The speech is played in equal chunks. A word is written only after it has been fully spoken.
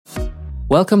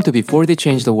Welcome to Before They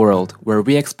Change the World, where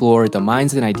we explore the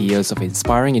minds and ideas of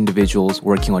inspiring individuals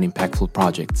working on impactful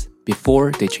projects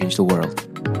before they change the world.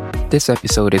 This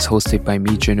episode is hosted by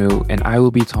me, Janu, and I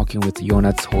will be talking with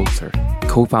Jonas Holzer,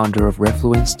 co-founder of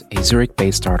Refluenced, a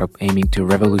Zurich-based startup aiming to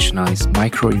revolutionize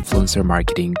micro-influencer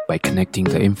marketing by connecting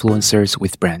the influencers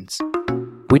with brands.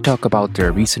 We talk about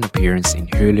their recent appearance in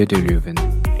Höhle der Löwen,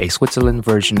 a Switzerland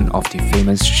version of the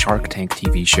famous Shark Tank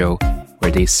TV show,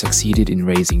 where they succeeded in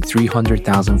raising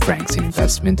 300,000 francs in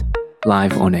investment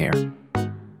live on air.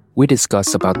 We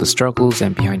discuss about the struggles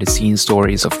and behind-the-scenes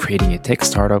stories of creating a tech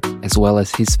startup, as well as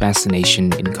his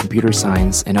fascination in computer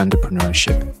science and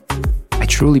entrepreneurship. I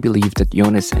truly believe that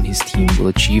Jonas and his team will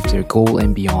achieve their goal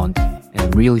and beyond, and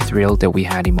I'm really thrilled that we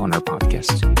had him on our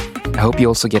podcast. I hope you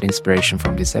also get inspiration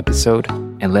from this episode,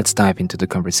 and let's dive into the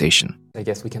conversation. I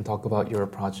guess we can talk about your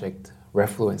project,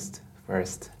 Refluenced,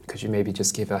 first. Could you maybe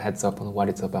just give a heads up on what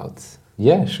it's about?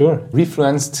 Yeah, sure.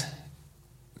 Refluenced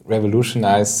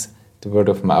revolutionize the word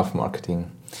of mouth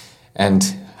marketing. And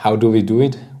how do we do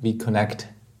it? We connect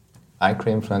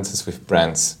micro-influencers with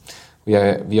brands. We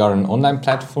are an online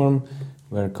platform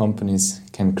where companies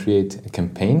can create a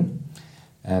campaign,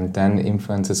 and then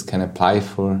influencers can apply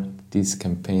for these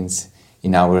campaigns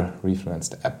in our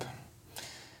Refluenced app.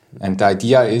 And the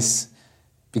idea is,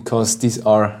 because these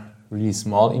are really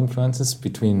small influencers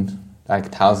between like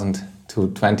 1,000 to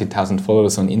 20,000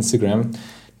 followers on Instagram,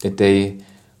 that they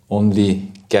only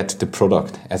get the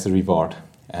product as a reward.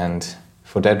 And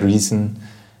for that reason,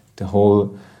 the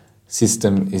whole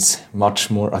system is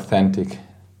much more authentic.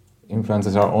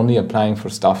 Influencers are only applying for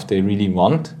stuff they really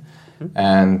want,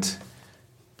 and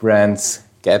brands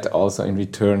get also in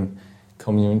return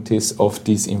communities of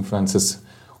these influencers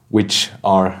which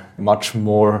are much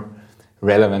more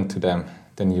relevant to them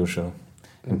than usual.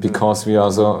 And because we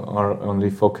also are only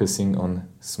focusing on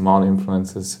small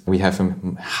influencers, we have a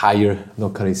higher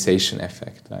localization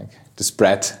effect. Like the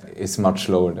spread is much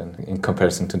lower than in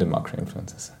comparison to the macro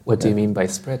influencers. What do you mean by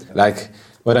spread? Like,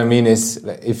 what I mean is,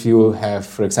 if you have,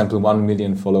 for example, 1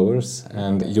 million followers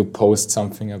and you post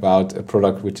something about a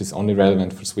product which is only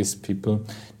relevant for Swiss people,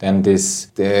 then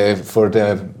for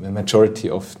the majority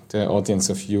of the audience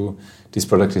of you, this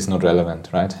product is not relevant,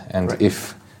 right? And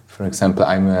if, for example,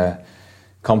 I'm a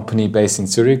company based in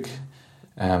Zurich,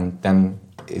 then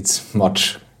it's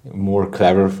much more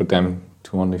clever for them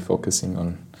to only focusing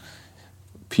on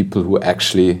people who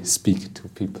actually speak to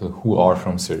people who are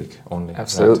from Zurich only.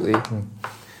 Absolutely.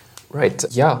 Right.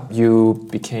 Yeah, you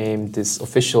became this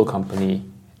official company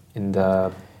in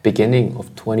the beginning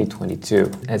of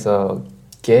 2022 as a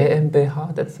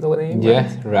GmbH, that's the name?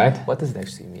 Yeah, right. What does it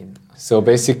actually mean? So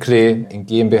basically, in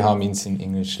GmbH means in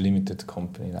English limited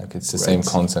company, like it's the same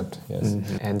concept, yes.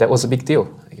 Mm-hmm. And that was a big deal,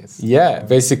 I guess. Yeah,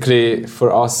 basically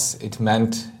for us it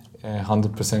meant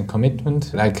 100%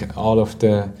 commitment. Like all of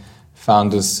the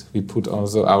founders, we put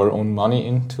also our own money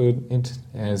into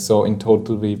it. So in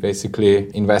total we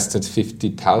basically invested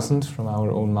 50,000 from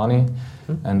our own money.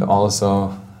 And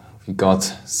also we got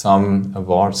some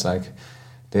awards, like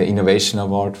the Innovation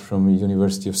Award from the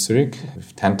University of Zurich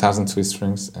with 10,000 Swiss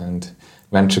francs, and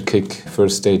Venture Kick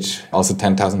first stage also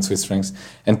 10,000 Swiss francs.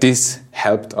 And this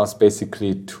helped us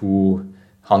basically to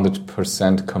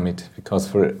 100% commit, because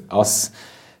for us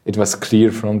it was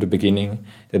clear from the beginning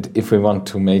that if we want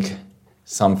to make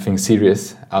something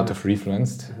serious out of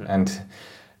Refluenced, and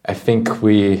I think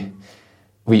we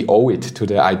owe it to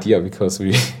the idea, because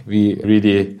we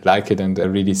really like it and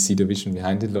really see the vision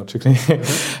behind it logically.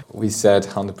 We said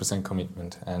 100%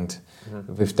 commitment, and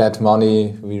with that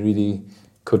money we really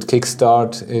could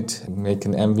kickstart it, make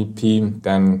an MVP,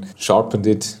 then sharpened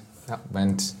it,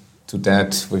 went to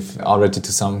that with already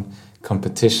to some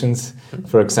competitions.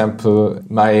 For example,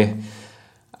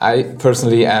 I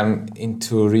personally am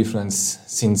into Refluenced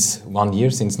since 1 year,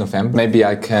 since November. Maybe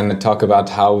I can talk about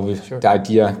how the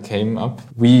idea came up.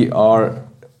 We are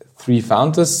 3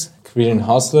 founders, Quentin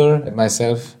Hasler,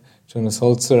 myself, Jonas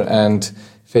Holzer, and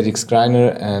Felix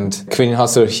Greiner. And Quentin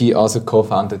Hasler, he also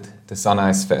co-founded the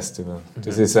Sunrise Festival.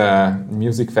 This is a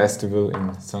music festival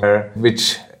in Sunrise,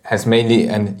 which has mainly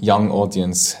a young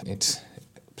audience. It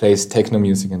plays techno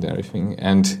music and everything,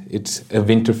 and it's a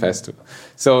winter festival.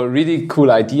 So really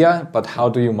cool idea, but how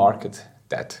do you market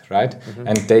that, right?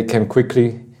 And they came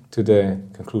quickly to the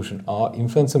conclusion,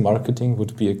 influencer marketing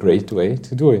would be a great way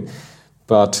to do it.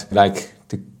 But like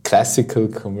the classical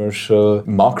commercial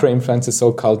macro influencers,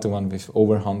 so-called, the one with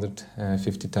over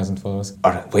 150,000 followers,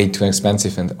 are way too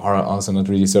expensive and are also not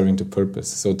really serving the purpose.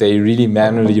 So they really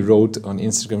manually wrote on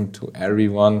Instagram to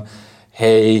everyone,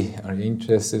 hey, are you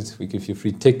interested? We give you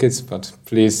free tickets, but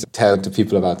please tell the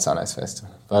people about Sunrise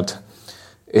Festival. But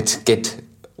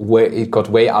it got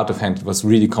way out of hand. It was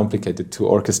really complicated to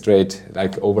orchestrate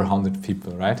like over 100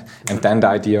 people, right? And then the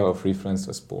idea of Refluenced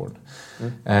was born.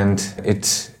 And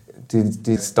it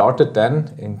started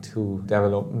then into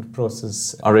development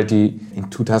process already in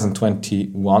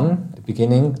 2021, the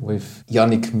beginning with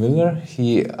Yannick Müller.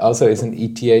 He also is an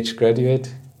ETH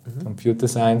graduate, computer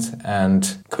science,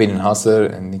 and Quinn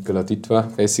Hasser and Nicolas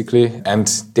Ditwa, basically. And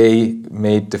they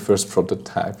made the first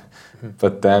prototype.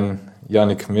 But then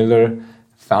Yannick Müller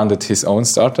founded his own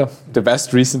startup. The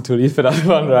best reason to leave another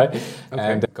one, right? Okay.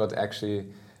 And got actually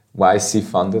YC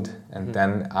funded. And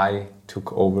then I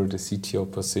took over the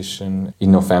CTO position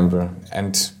in November.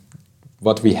 And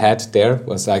what we had there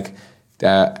was like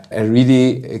a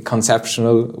really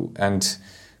conceptual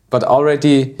but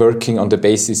already working on the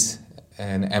basis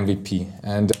an MVP.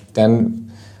 And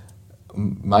then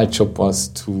my job was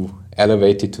to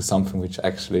elevate it to something which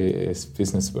actually is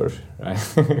business worth, right?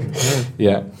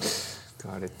 Yeah.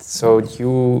 Got it. So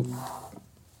you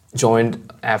joined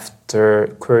after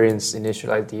Quirin's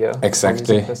initial idea.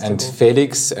 Exactly. And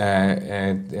Felix,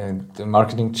 the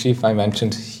marketing chief I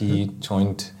mentioned, he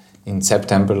joined in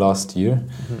September last year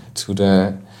to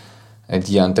the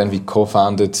idea. And then we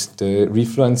co-founded the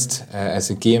Refluenced as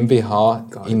a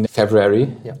GmbH in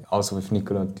February, also with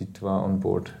Nicolas Ditwa on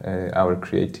board, our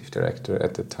creative director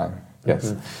at the time.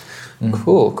 Yes.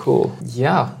 Cool.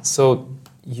 Yeah. So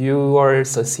you are a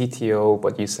CTO,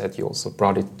 but you said you also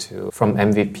brought it from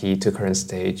MVP to current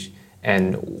stage.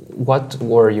 And what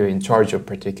were you in charge of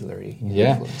particularly?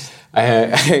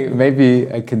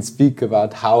 Maybe I can speak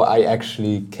about how I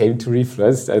actually came to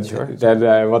Refluenced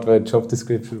and what my job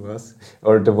description was,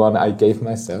 or the one I gave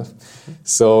myself.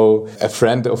 So a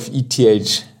friend of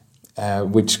ETH,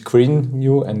 which Quirin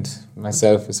knew and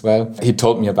myself as well, he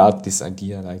told me about this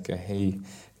idea, like, hey,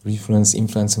 Refluenced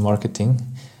influencer marketing.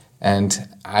 And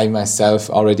I myself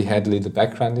already had a little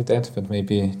background in that, but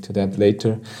maybe to that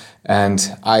later. And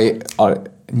I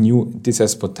knew this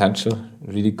as potential,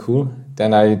 really cool.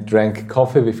 Then I drank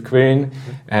coffee with Quirin.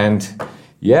 And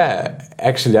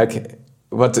actually, like,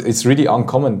 what is really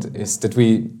uncommon is that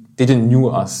we didn't knew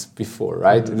us before,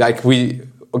 right? Like we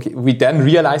then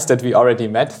realized that we already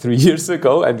met 3 years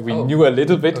ago and we knew a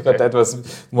little bit, but that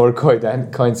was more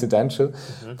coincidental.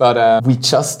 But we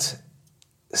just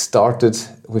started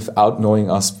without knowing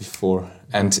us before,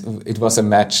 and it was a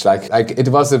match. Like it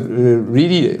was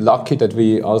really lucky that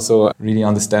we also really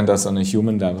understand us on a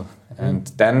human level. And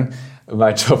then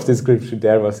my job description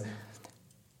there was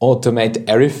automate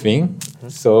everything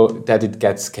so that it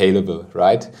gets scalable,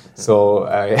 right? So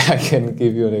I can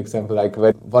give you an example. Like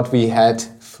what we had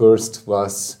first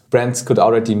was brands could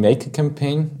already make a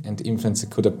campaign and influencer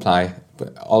could apply,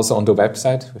 but also on the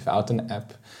website without an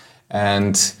app.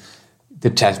 And the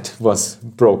chat was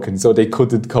broken, so they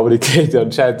couldn't communicate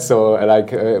on chat. So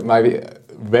my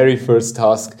very first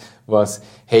task was,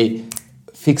 hey,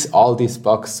 fix all these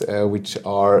bugs which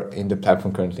are in the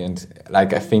platform currently. And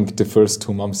like I think the first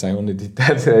 2 months I only did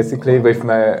that basically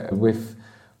with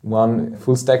one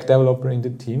full stack developer in the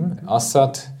team,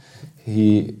 Assad.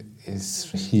 He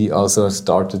also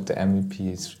started the MVP.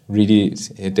 He's really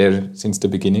there since the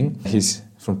beginning. He's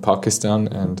from Pakistan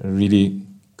and a really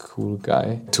cool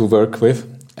guy to work with,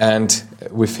 and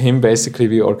with him basically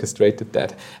we orchestrated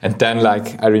that. And then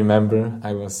I remember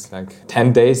I was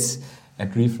 10 days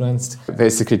at Refluenced,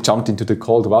 basically jumped into the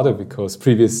cold water because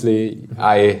previously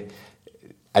I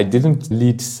didn't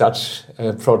lead such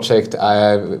a project.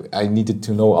 I needed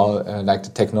to know all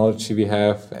the technology we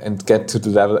have and get to the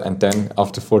level, and then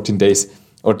after 14 days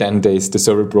or 10 days, the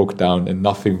server broke down and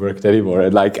nothing worked anymore.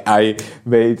 And I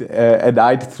made a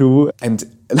night through, and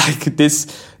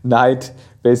this night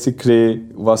basically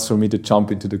was for me to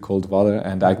jump into the cold water,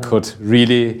 and I could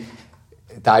really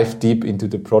dive deep into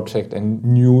the project and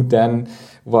knew then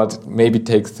what maybe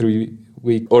takes 3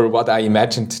 weeks, or what I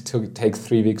imagined to take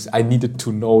 3 weeks. I needed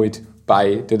to know it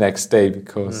by the next day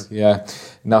because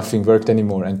nothing worked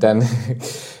anymore. And then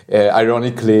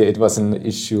ironically it was an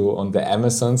issue on the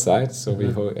Amazon side, so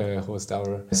we host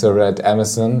our server at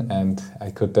Amazon, and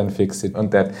I could then fix it on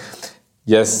that.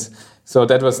 Yes, so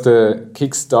that was the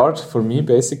kickstart for me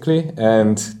basically.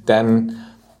 And then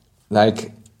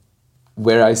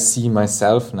where I see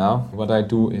myself now, what I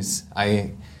do is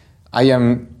I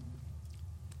am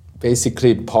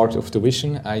basically part of the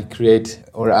vision. I create,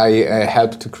 or I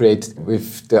help to create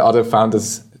with the other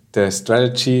founders the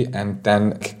strategy, and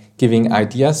then giving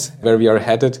ideas where we are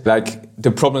headed.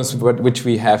 The problems which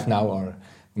we have now are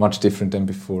much different than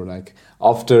before.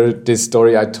 After this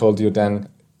story I told you, then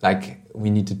we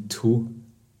needed 2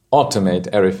 automate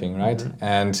everything, right?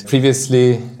 And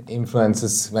previously,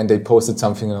 influencers, when they posted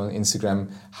something on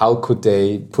Instagram, how could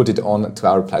they put it on to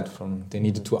our platform? They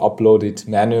needed to upload it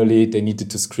manually. They needed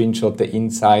to screenshot the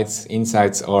insights.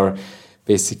 Insights are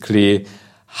basically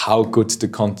how good the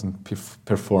content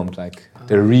performed, like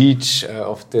the reach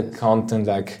of the content,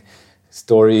 like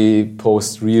story,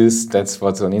 post, reels, that's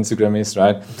what on Instagram is,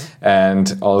 right?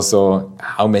 And also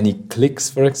how many clicks,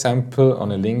 for example,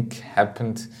 on a link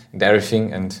happened and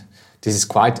everything. And this is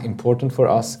quite important for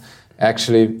us,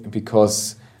 actually,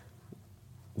 because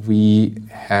we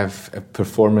have a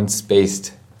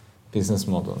performance-based business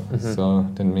model. So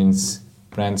that means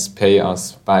brands pay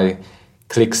us by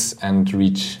clicks and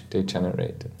reach they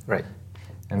generated. Right.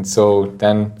 And so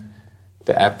then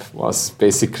the app was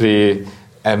basically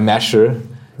a measure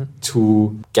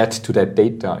to get to that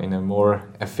data in a more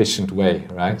efficient way,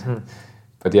 right?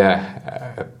 But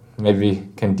maybe we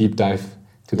can deep dive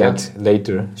to that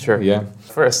later. Sure. Yeah.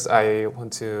 First, I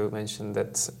want to mention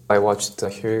that I watched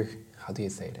how do you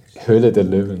say that? Höhle der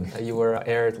Löwen. You were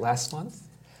aired last month?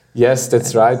 Yes,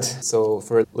 that's right. So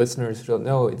for listeners who don't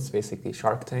know, it's basically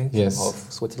Shark Tank of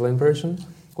Switzerland version,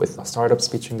 with startups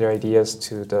pitching their ideas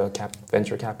to the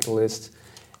venture capitalists.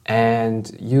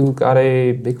 And you got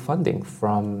a big funding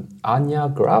from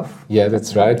Anja Graf. Yeah,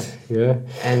 that's right. Yeah.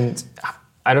 And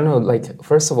I don't know, like,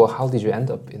 first of all, how did you end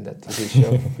up in that TV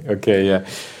show? Okay, yeah.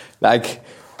 Like,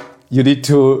 you need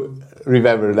to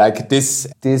remember, like, this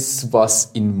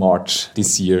was in March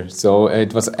this year. So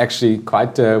it was actually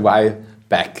quite a while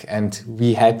back, and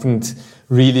we hadn't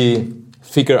really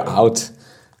figured out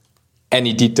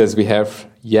any details we have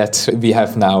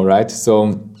now, right?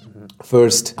 So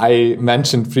first, I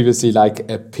mentioned previously like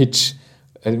a pitch,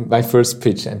 my first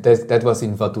pitch, and that was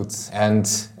in Vaduz. And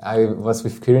I was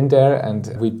with Kirin there,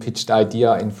 and we pitched the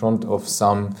idea in front of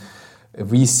some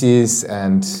VCs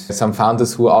and some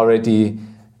founders who already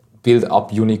build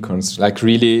up unicorns, like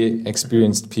really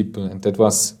experienced people. And that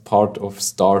was part of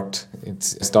Start.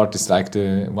 Start is like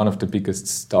one of the biggest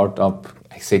startup,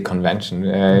 I say,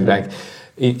 convention, like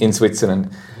in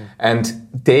Switzerland. And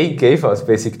they gave us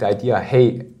basically the idea,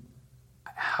 hey,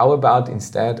 how about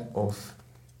instead of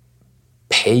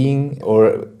paying,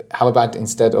 or how about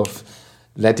instead of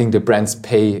letting the brands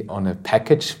pay on a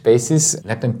package basis,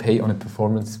 let them pay on a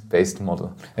performance-based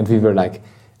model? And we were like,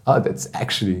 oh, that's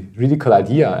actually a really cool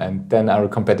idea. And then our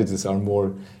competitors are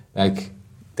more like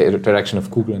the direction of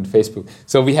Google and Facebook.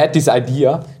 So we had this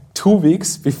idea 2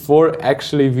 weeks before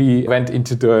actually we went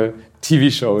into the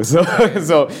TV show.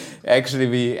 So actually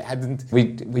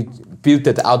we built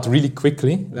that out really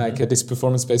quickly, like this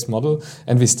performance-based model,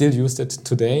 and we still use it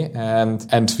today.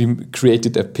 And we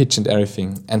created a pitch and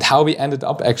everything. And how we ended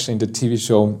up actually in the TV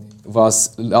show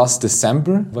was last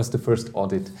December was the first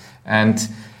audit. And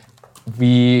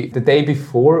the day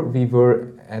before we were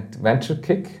at Venture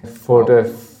Kick for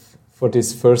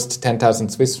this first 10,000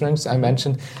 Swiss francs I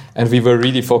mentioned, and we were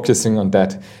really focusing on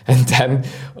that. And then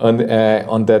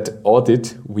on that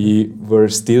audit, we were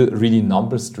still really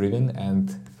numbers driven and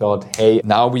thought, hey,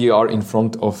 now we are in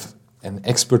front of an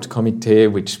expert committee,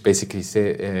 which basically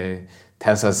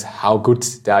tells us how good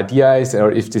the idea is,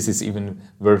 or if this is even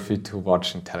worth it to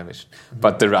watch on television.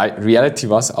 But the reality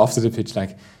was, after the pitch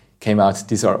came out,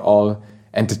 these are all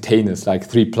entertainers, like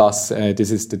 3+.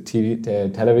 This is the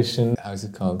television, how is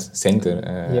it called? Center.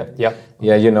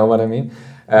 Yeah, you know what I mean?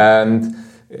 And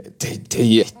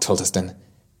they told us then,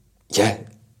 yeah,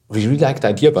 we really like the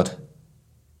idea, but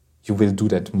you will do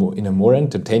that in a more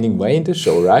entertaining way in the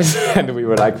show, right? And we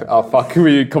were like, oh, fuck,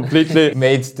 we completely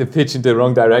made the pitch in the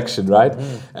wrong direction, right?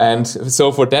 And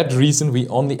so for that reason, we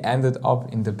only ended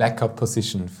up in the backup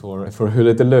position for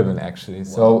Höhle der Löwen, actually. Wow.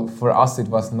 So for us, it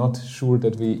was not sure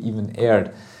that we even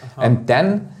aired. And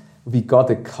then we got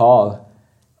a call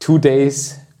 2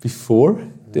 days before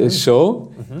the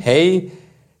show. Hey,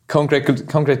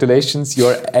 congratulations, you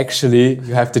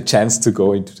have the chance to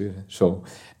go into the show.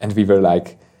 And we were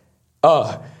like,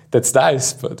 oh, that's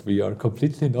nice, but we are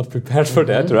completely not prepared for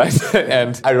that, right?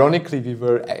 And ironically, we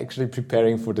were actually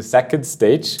preparing for the second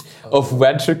stage of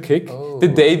Venture Kick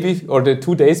the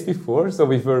 2 days before. So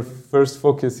we were first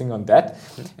focusing on that,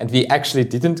 and we actually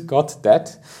didn't got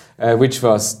that, which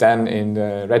was then in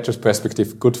the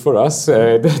retrospective good for us.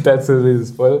 That's a little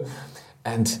spoiler.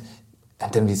 And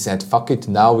then we said, fuck it,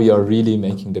 now we are really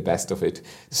making the best of it.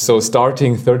 So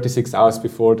starting 36 hours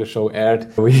before the show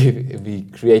aired, we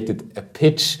created a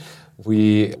pitch.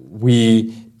 We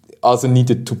also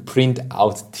needed to print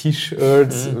out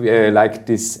T-shirts, like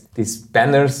these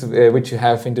banners which you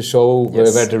have in the show, where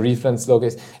the Refluenced logo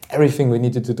is. Everything we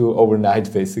needed to do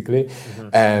overnight, basically.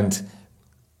 And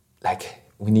like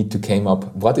we need to came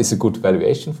up what is a good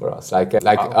valuation for us. Like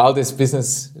all this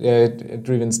business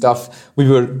driven stuff. We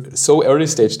were so early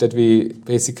stage that we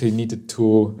basically needed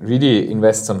to really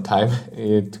invest some time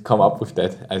to come up with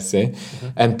that, I say.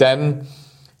 And then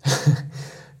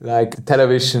like the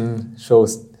television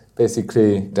shows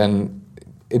basically then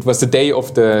it was the day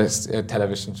of the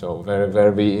television show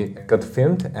where we got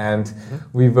filmed, and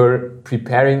we were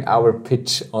preparing our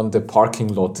pitch on the parking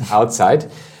lot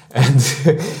outside,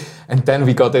 and then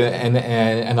we got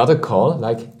another call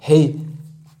like, hey,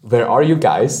 where are you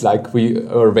guys? Like, we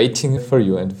are waiting for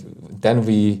you. And then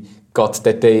we got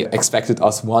that they expected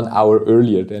us 1 hour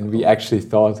earlier than we actually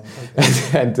thought.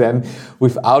 And then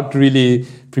without really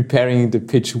preparing the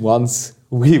pitch once,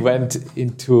 we went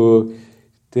into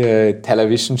the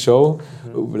television show.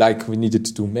 Like, we needed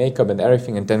to do makeup and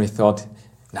everything. And then we thought,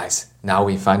 nice, now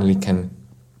we finally can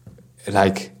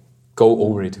like go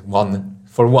over it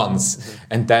for once.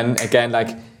 And then again,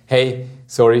 like, hey,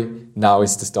 sorry, now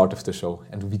is the start of the show.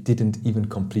 And we didn't even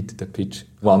complete the pitch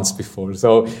once before.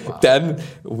 So then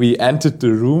we entered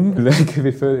the room, like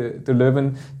with the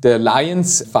Löwen. The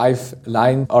lions, 5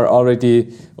 lions are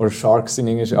already, or sharks in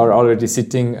English, are already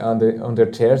sitting on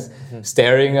their chairs,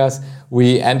 staring at us.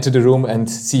 We enter the room and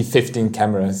see 15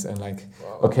 cameras. And like,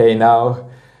 okay, now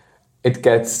it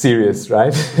gets serious,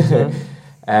 right?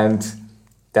 And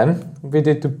then we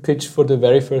did the pitch for the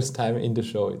very first time in the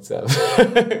show itself.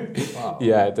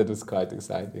 Yeah, that was quite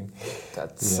exciting.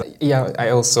 I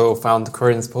also found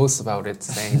Corinne's post about it,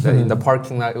 saying that in the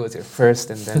parking lot it was your first,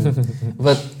 and then,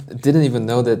 but didn't even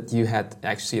know that you had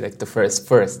actually like the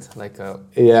first, like a.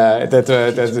 Yeah, that's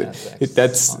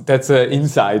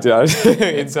insider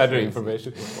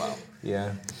information. Wow.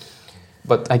 Yeah.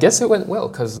 But I guess it went well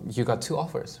because you got 2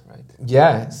 offers, right?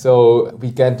 Yeah, so we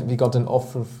got an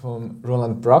offer from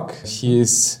Roland Brack. He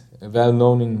is well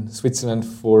known in Switzerland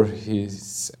for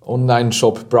his online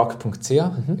shop brack.ch.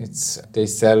 They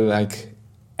sell like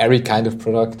every kind of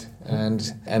product, and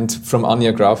from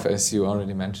Anja Graf, as you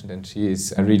already mentioned, and she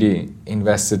is really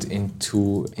invested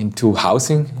into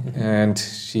housing, and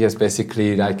she has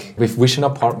basically like with Vision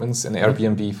Apartments and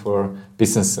Airbnb for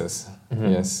businesses.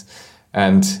 Yes,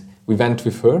 and we went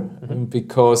with her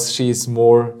because she's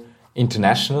more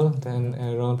international than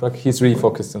Roland Brack. He's really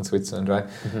focused on Switzerland, right?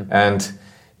 And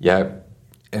yeah,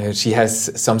 she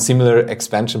has some similar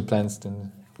expansion plans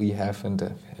than we have, and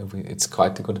it's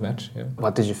quite a good match. Yeah.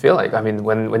 What did you feel like? I mean,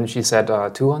 when she said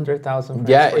 200,000?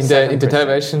 Yeah, in the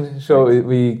television show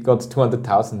we got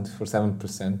 200,000 for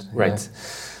 7%. Right. Yeah.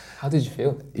 How did you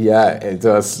feel? Yeah, it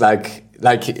was like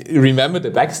remember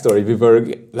the backstory. We were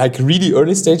like really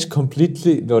early stage, not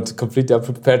completely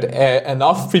unprepared,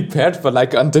 enough prepared, but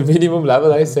like on the minimum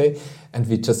level, I say. And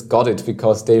we just got it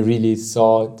because they really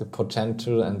saw the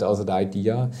potential and also the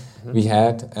idea we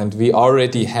had. And we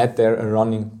already had there a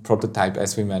running prototype,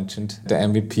 as we mentioned, the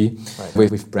MVP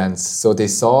with brands. So they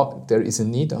saw there is a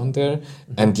need on there.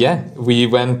 And yeah, we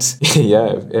went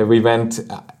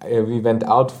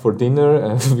out for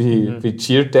dinner. We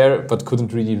cheered there, but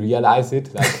couldn't really realize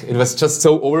it. Like, it was just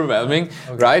so overwhelming,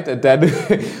 right? And then,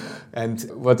 and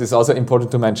what is also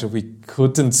important to mention, we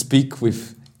couldn't speak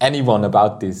with anyone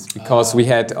about this because we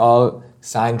had all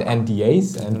signed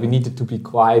NDAs and we needed to be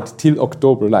quiet till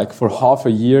October, like for half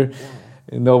a year.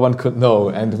 No one could know,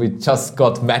 and we just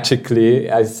got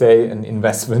magically, I say, an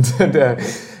investment, and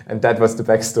that was the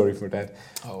backstory for that.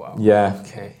 Oh wow! Yeah.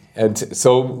 Okay. And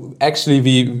so actually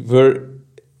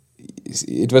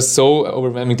it was so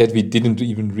overwhelming that we didn't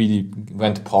even really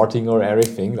went partying or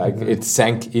everything. Like it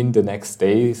sank in the next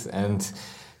days, and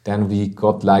then we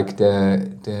got like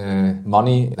the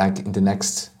money like in the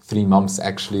next 3 months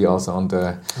actually also on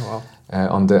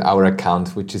our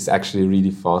account, which is actually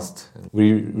really fast.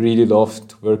 We really love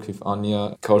to work with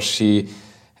Anja because she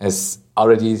has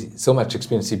already so much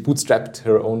experience. She bootstrapped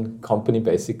her own company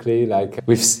basically. Like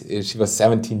she was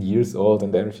 17 years old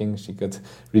and everything. She got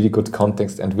really good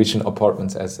context, and Vision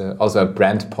Apartments as also a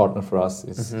brand partner for us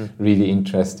is really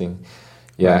interesting.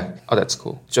 Yeah. Oh, that's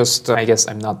cool. Just, I guess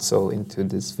I'm not so into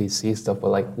this VC stuff, but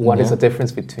like, what is the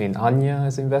difference between Anja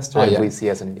as an investor and VC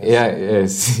as an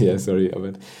investor? Sorry,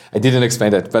 but I didn't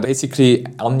explain that. But basically,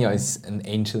 Anja is an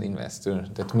angel investor.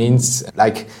 That means,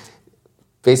 like,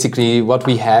 basically what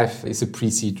we have is a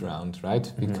pre-seed round,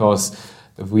 right? Because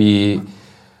the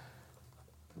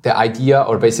idea,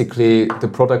 or basically the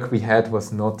product we had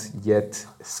was not yet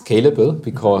scalable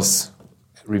because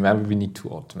remember, we need to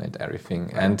automate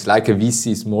everything. And like a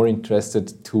VC is more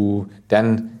interested to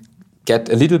then get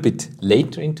a little bit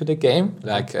later into the game,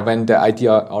 like when the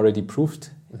idea already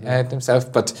proved themselves,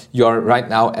 but you're right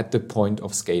now at the point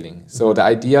of scaling. So the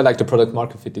idea, like the product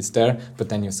market fit is there, but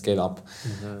then you scale up.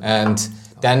 And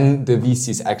then the VC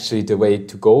is actually the way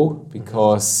to go,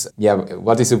 because,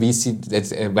 what is a VC?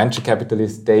 That's a venture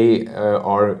capitalist. They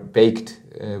are baked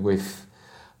with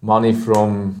money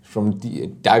from the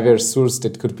diverse source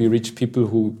that could be rich people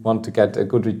who want to get a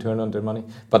good return on their money.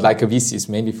 But like a VC is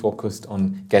mainly focused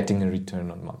on getting a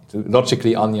return on money. So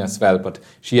logically, Anya as well, but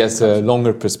she has a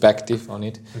longer perspective on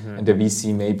it. And the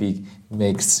VC maybe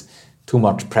makes too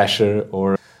much pressure,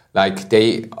 or like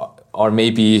they are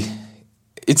maybe...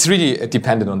 It's really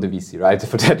dependent on the VC, right?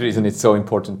 For that reason, it's so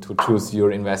important to choose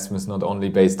your investments not only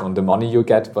based on the money you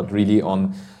get, but really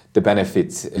on the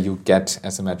benefits you get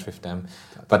as a match with them.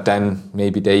 But then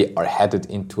maybe they are headed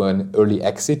into an early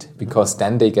exit, because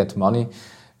then they get money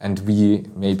and we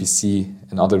maybe see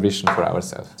another vision for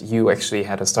ourselves. You actually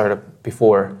had a startup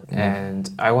before, and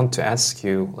I want to ask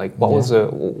you, like,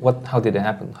 how did it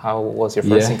happen? How was your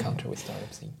first encounter with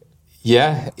startups?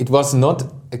 Yeah, it was not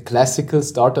a classical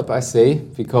startup, I say,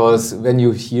 because when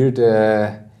you hear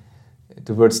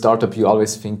the word startup, you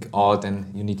always think,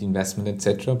 then you need investment,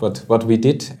 etc. But what we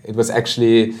did, it was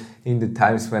actually in the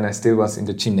times when I still was in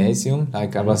the gymnasium,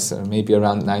 like I was maybe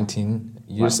around 19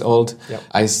 years old. Yep.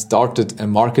 I started a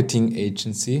marketing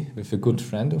agency with a good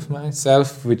friend of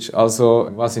myself, which also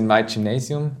was in my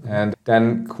gymnasium. And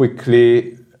then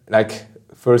quickly, like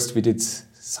first we did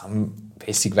some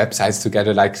basic websites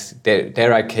together, like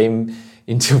there I came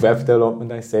into web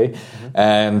development, I say.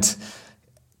 And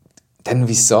then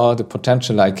we saw the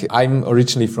potential. Like, I'm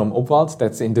originally from Obwald,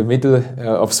 that's in the middle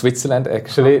of Switzerland,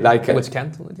 actually. Like, which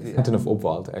canton? Canton of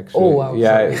Obwald, actually. Oh, wow.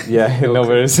 Yeah, no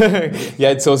worries.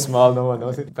 Yeah, it's so small, no one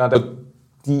knows it. But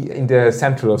in the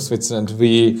center of Switzerland,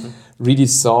 we really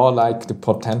saw like the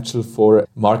potential for a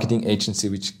marketing agency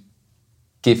which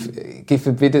give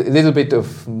a little bit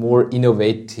of more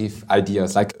innovative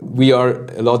ideas. Like, we are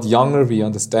a lot younger, we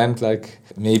understand like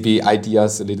maybe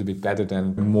ideas a little bit better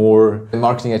than more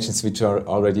marketing agencies which are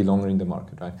already longer in the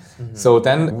market, right? So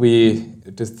then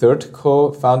the third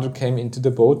co-founder came into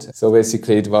the boat. So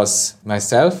basically it was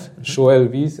myself, Joel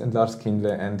Wies and Lars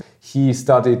Kindle, and he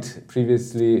studied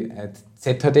previously at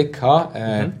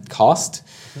ZHDK, CAST,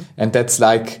 and that's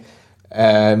like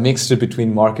a mixture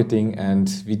between marketing and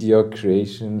video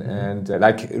creation, and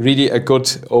like really a good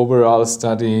overall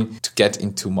study to get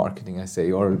into marketing, I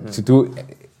say, or to do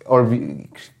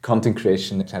content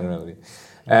creation generally.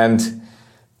 And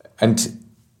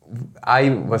I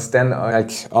was then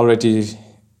like already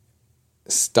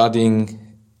studying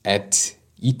at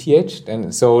ETH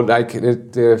then, so like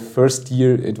the first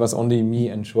year it was only me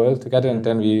and Joel together, and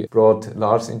then we brought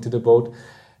Lars into the boat,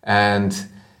 and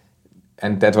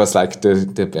that was like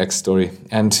the backstory.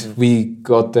 And we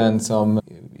got then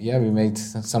we made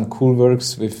some cool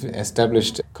works with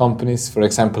established companies. For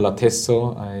example,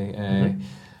 Atesso.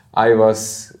 I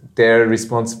was there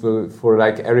responsible for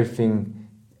like everything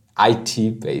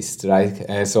IT based,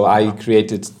 right? So I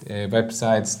created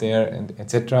websites there and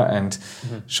etc. And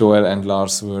Joel and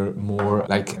Lars were more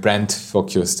like brand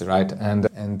focused, right? And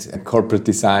corporate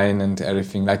design and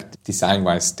everything, like design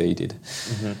wise they did.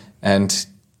 And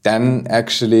then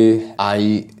actually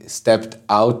I stepped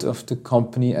out of the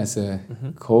company as a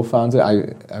co-founder.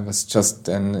 I was just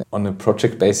then on a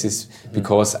project basis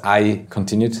because I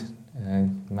continued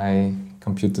my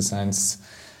computer science.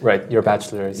 Right, your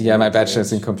bachelor's. Yeah, my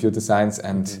bachelor's in computer science,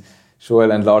 and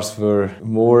Joel and Lars were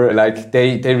more like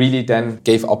they really then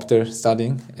gave up their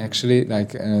studying actually,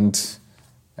 like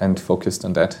and focused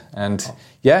on that. And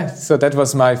so that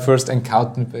was my first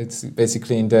encounter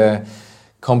basically in the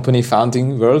company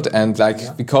founding world, and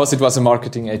because it was a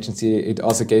marketing agency, it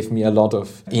also gave me a lot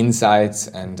of insights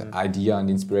and idea and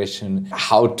inspiration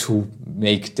how to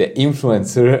make the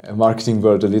influencer marketing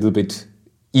world a little bit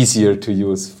easier to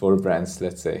use for brands,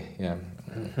 let's say.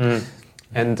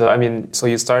 And I mean, so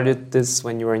you started this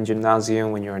when you were in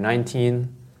gymnasium, when you were 19?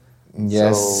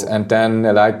 Yes, and then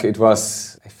like it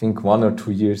was, I think 1 or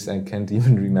 2 years, I can't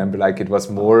even remember, like it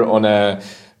was more on a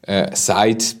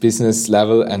side business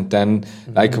level, and then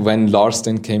like when Lars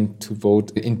then came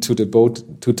into the boat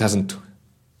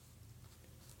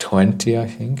 2020, I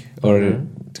think, or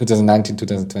 2019,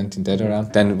 2020, in that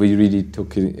around, then we really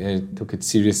took it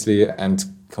seriously and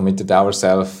committed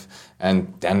ourselves.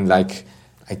 And then like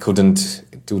I couldn't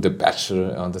do the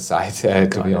bachelor on the side,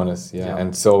 to be honest.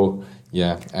 And so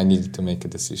I needed to make a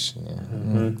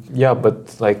decision.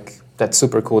 But like that's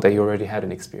super cool that you already had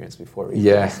an experience before.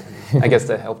 I guess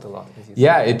that helped a lot.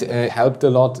 It helped a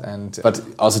lot, but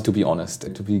also to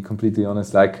be completely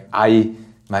honest, like I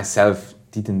myself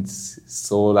didn't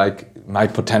so like my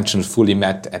potential fully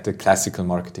met at a classical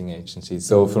marketing agency.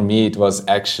 So for me, it was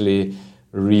actually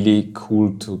really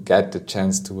cool to get the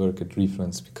chance to work at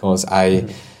Refluenced because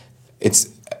it's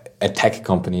a tech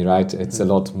company, right? It's a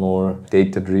lot more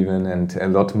data-driven and a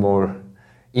lot more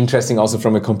interesting also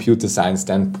from a computer science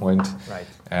standpoint. Right.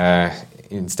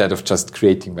 Instead of just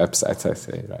creating websites, I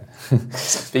say, right?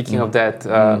 Speaking of that,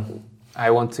 I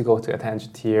want to go to a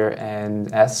tangent here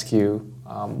and ask you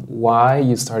why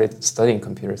you started studying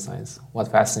computer science. What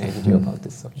fascinated you about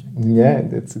this subject? Yeah,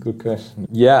 that's a good question.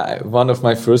 Yeah, one of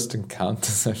my first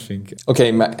encounters, I think.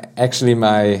 Okay,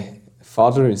 my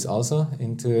father is also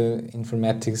into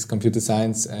informatics, computer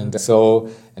science, and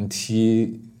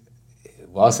he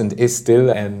was and is still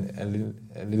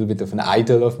a little bit of an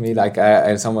idol of me, like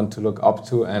I someone to look up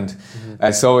to, and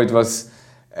so it was.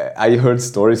 I heard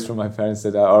stories from my parents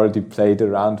that I already played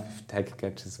around with tech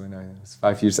gadgets when I was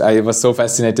 5 years. I was so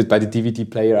fascinated by the DVD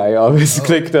player. I always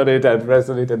clicked on it and pressed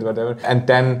on it and whatever. And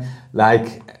then,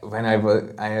 like when I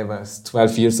was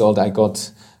 12 years old, I got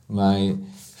my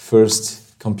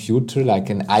first computer, like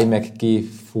an iMac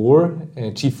G4.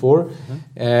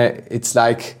 It's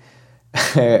like.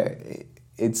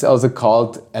 It's also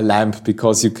called a lamp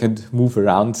because you can move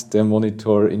around the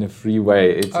monitor in a free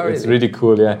way. It's really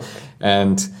cool, yeah. Okay.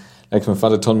 And like my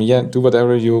father told me, yeah, do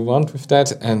whatever you want with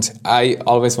that. And I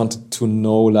always wanted to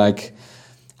know like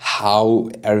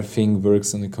how everything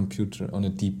works on a computer on a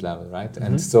deep level, right?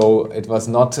 And so it was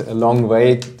not a long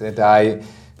wait that I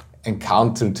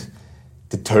encountered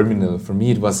the terminal. For me,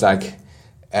 it was like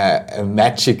a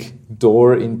magic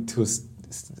door into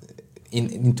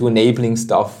enabling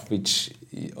stuff which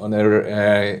on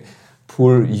a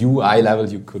poor UI level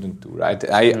you couldn't do, right?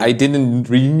 I didn't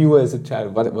really knew as a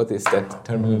child what is that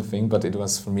terminal thing, but it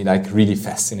was for me like really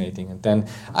fascinating. And then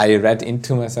I read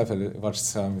into myself, I watched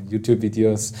some YouTube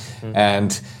videos,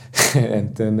 and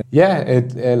then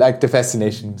like the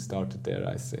fascination started there,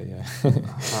 I say. Yeah.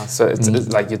 So it's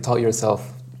like you taught yourself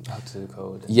how to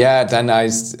code. Yeah, then I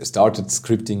started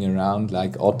scripting around,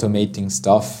 like automating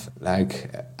stuff.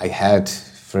 Like I had,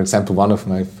 for example, one of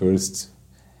my first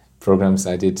programs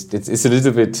I did. It's a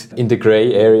little bit in the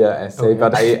gray area, I say,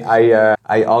 but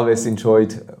I always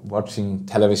enjoyed watching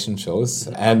television shows,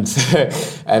 and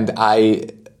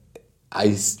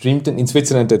I streamed in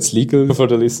Switzerland. That's legal for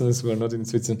the listeners who are not in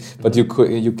Switzerland, but you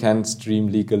can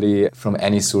stream legally from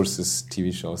any sources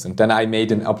TV shows. And then I made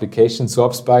an application,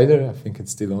 Swap Spider, I think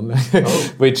it's still online,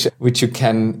 which you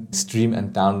can stream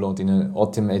and download in an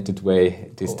automated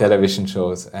way, these television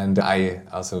shows. And I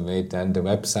also made then the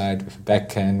website with a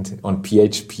backend on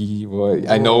PHP.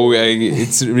 I know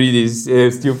it's really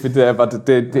stupid, but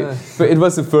it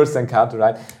was the first encounter,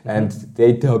 right? And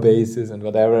databases and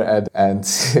whatever, and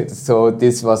so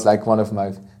this was like one of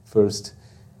my first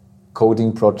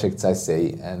coding projects, I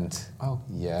say. And how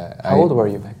old were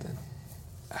you back then?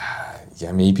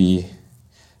 Maybe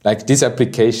like this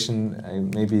application,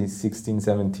 maybe 16,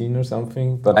 17 or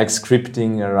something. But like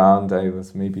scripting around, I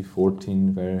was maybe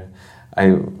 14, where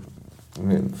I,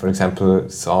 for example,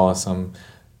 saw some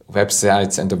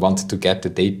websites and I wanted to get the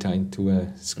data into a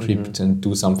script and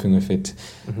do something with it.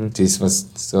 This was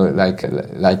so like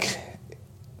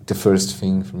the first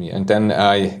thing for me. And then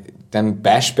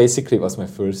Bash basically was my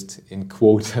first, in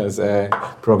quotas,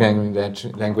 programming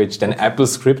language. Then Apple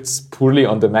scripts poorly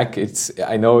on the Mac.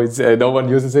 I know no one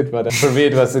uses it, but for me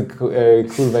it was a cool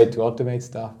way to automate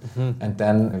stuff. And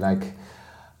then like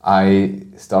I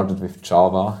started with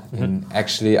Java. And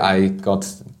actually I got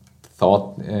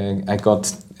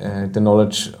the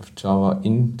knowledge of Java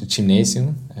in the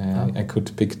gymnasium. I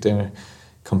could pick the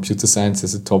computer science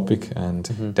as a topic, and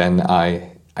then I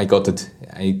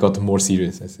got more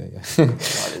serious, I say.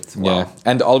 Wow. Yeah,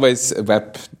 and always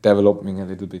web developing a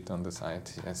little bit on the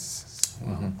side. Yes.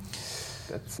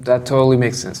 That totally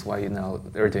makes sense why you now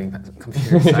are doing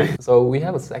computer science. So we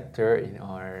have a sector in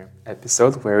our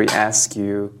episode where we ask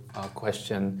you a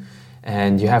question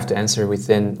and you have to answer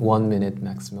within 1 minute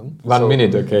maximum. 1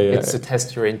 minute, okay. Yeah. It's to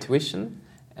test your intuition,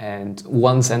 and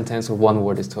one sentence or one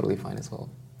word is totally fine as well.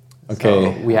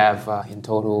 Okay. So we have in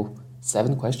total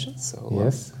 7 questions. So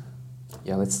yes.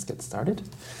 Let's get started.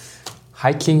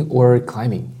 Hiking or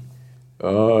climbing?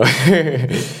 Oh,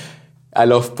 I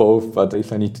love both, but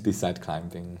if I need to decide,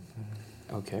 climbing.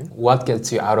 Okay. What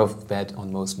gets you out of bed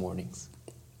on most mornings?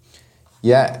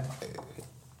 Yeah,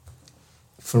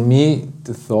 for me,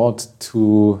 the thought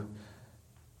to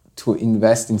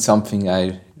invest in something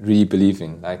I really believe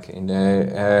in, like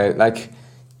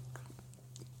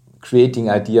creating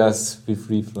ideas with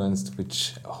Refluenced,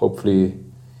 which hopefully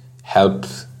help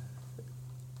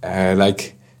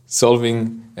like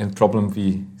solving a problem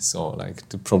we saw, like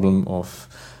the problem of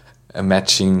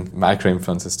matching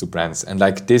micro-influencers to brands. And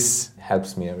like this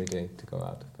helps me every day to go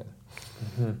out.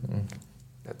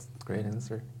 That's a great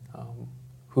answer.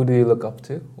 Who do you look up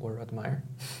to or admire?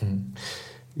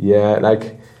 Yeah,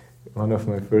 like one of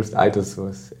my first idols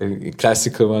was a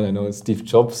classical one. I know Steve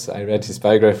Jobs. I read his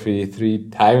biography 3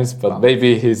 times, but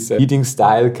maybe his leading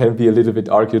style can be a little bit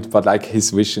argued, but like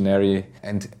his visionary.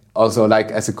 And also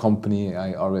like as a company,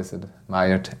 I always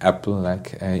admired Apple,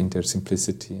 like in their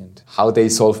simplicity and how they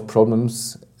solve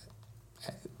problems,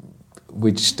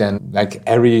 which then like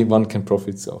everyone can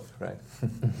profit of, right?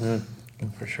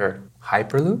 For sure.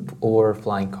 Hyperloop or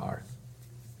flying car?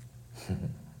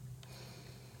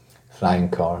 Flying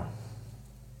car.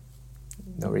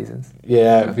 No reasons?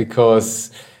 Yeah,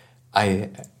 because I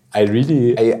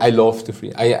love the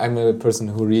free. I'm a person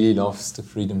who really loves the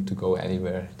freedom to go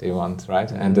anywhere they want,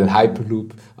 right? And the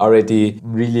Hyperloop already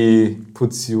really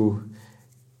puts you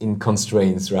in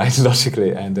constraints, right?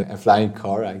 Logically. And a flying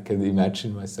car, I can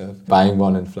imagine myself buying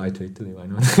one and fly to Italy. Why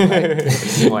not?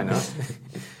 Why not?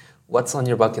 What's on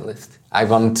your bucket list? I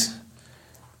want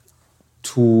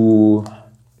to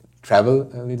travel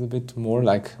a little bit more,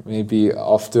 like maybe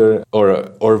after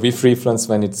or with Refluenced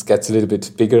when it gets a little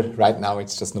bit bigger. Right now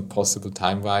it's just not possible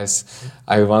time-wise.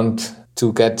 I want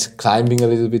to get climbing a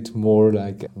little bit more,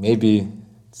 like maybe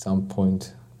at some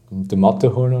point the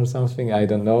Matterhorn or something, I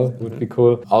don't know, would be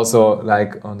cool. Also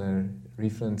like on a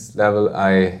Refluenced level,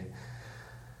 I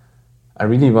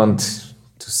really want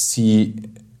to see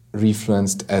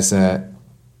Refluenced as a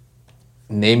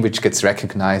name which gets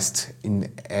recognized in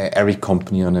every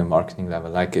company on a marketing level.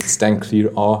 Like it's then clear,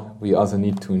 we also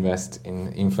need to invest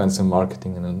in influencer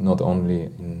marketing and not only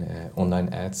in online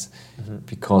ads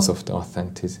because of the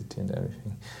authenticity and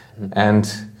everything. And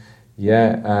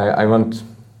I want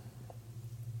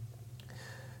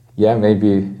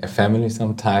maybe a family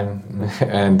sometime.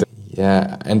 And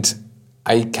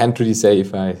I can't really say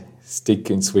if I stick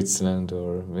in Switzerland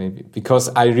or maybe, because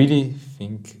I really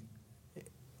think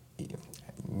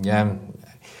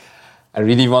I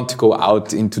really want to go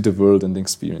out into the world and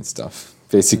experience stuff.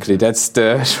 Basically, that's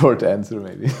the short answer,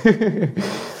 maybe.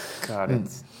 Got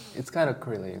it. It's kind of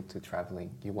correlated to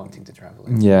traveling, you wanting to travel.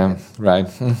 Yeah, right.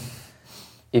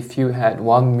 If you had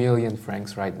 1 million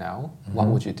francs right now, what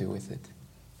would you do with it?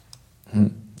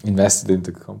 Invest it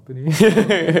into the company.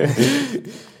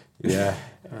 Yeah.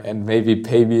 And maybe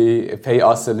pay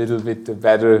us a little bit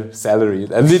better salary,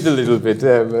 a little bit,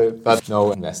 but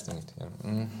no investing it. Yeah.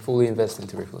 Fully invest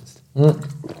into Refluenced.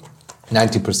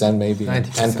 90% maybe,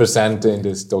 90%. 10% in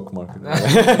the stock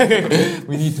market.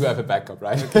 We need to have a backup,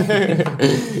 right?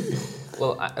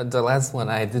 Well, the last one,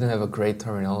 I didn't have a great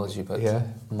terminology, but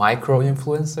micro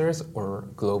influencers or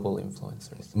global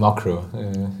influencers? Macro.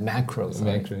 Macro,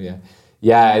 yeah.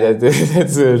 Yeah,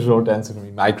 that's a short answer for me.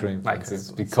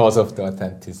 Micro-influencers, because of the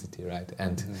authenticity, right?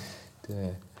 And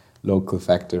the local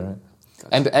factor. Right?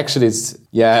 Gotcha. And actually, it's,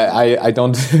 I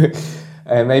don't...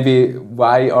 maybe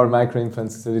why are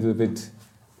micro-influencers a little bit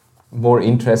more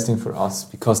interesting for us?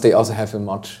 Because they also have a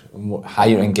much more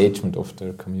higher engagement of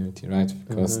their community, right?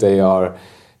 Because they are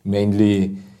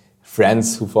mainly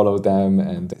friends who follow them.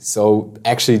 And so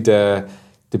actually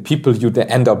the people you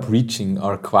end up reaching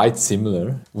are quite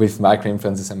similar with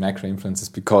micro-influencers and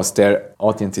macro-influencers because their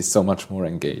audience is so much more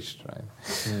engaged, right?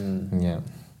 Yeah.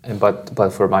 And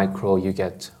but for micro, you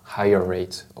get higher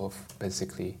rate of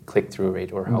basically click-through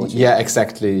rate, or how would you? Yeah,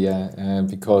 exactly. Yeah,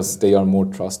 because they are more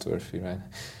trustworthy, right?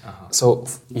 So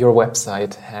your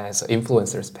website has an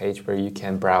influencers page where you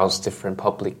can browse different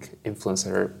public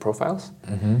influencer profiles.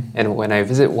 And when I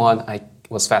visit one, I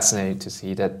was fascinated to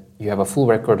see that you have a full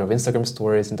record of Instagram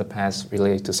stories in the past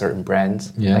related to certain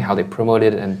brands, like how they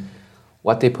promoted and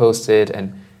what they posted,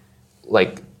 and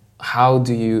like how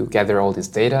do you gather all this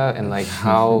data, and like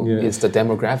how is the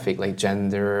demographic, like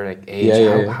gender, like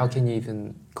age, how can you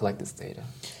even collect this data?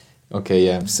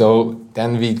 Okay, so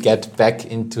then we get back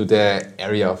into the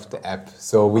area of the app.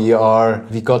 So we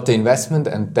got the investment,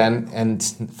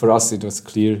 and for us it was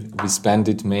clear we spent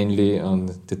it mainly on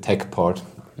the tech part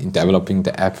in developing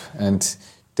the app. And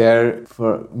there,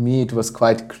 for me, it was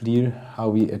quite clear how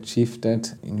we achieved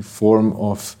that in the form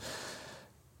of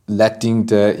letting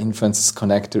the influencers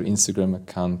connect their Instagram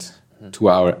account to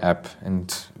our app.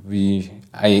 And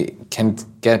I can't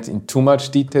get in too much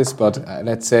details, but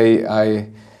let's say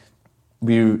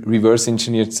we reverse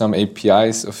engineered some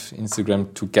APIs of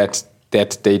Instagram to get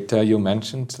that data you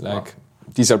mentioned. Like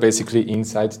these are basically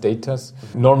inside data.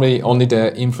 Normally only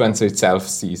the influencer itself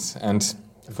sees. And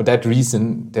for that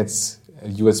reason, that's a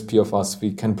USP of us.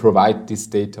 We can provide this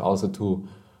data also to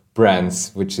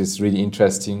brands, which is really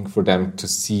interesting for them to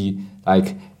see,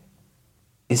 like,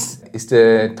 is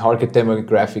the target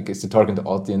demographic, is the target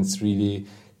audience really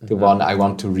the one I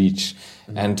want to reach?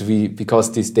 And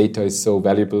because this data is so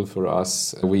valuable for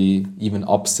us, we even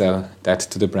upsell that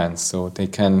to the brands. So they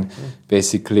can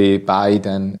basically buy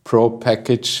then pro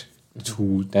package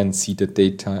to then see the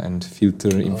data and filter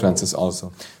influencers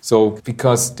also. So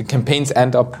because the campaigns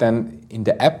end up then in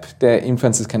the app, the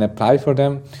influencers can apply for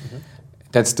them.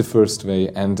 That's the first way.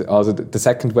 And also the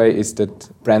second way is that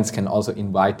brands can also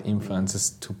invite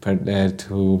influencers to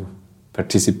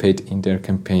participate in their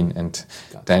campaign, and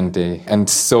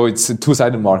so it's a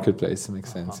two-sided marketplace.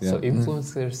 Makes sense. Yeah. So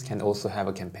influencers can also have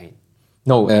a campaign.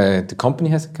 No, the company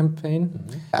has a campaign.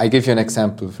 I give you an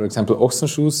example. For example,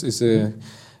 Ochsenschuss is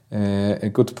a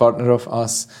good partner of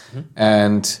us,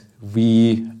 and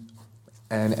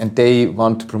they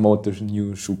want to promote their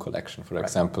new shoe collection, for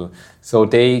example. So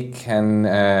they can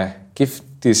give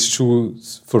these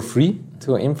shoes for free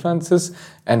to influencers,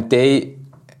 and they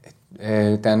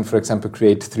then, for example,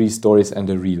 create 3 stories and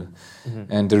a reel.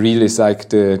 And the reel is like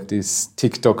this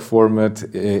TikTok format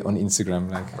on Instagram,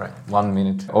 like 1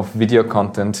 minute of video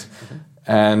content.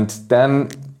 And then,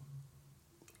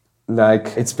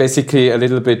 like, it's basically a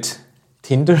little bit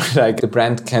Tinder. Like, the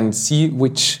brand can see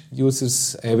which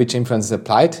users, which influencers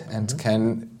applied, and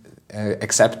can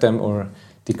accept them or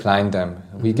decline them.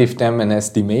 We give them an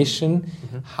estimation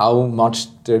how much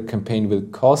their campaign will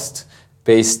cost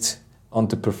based on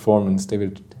the performance they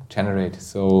will generate.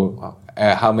 So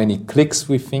how many clicks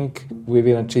we think we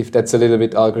will achieve, that's a little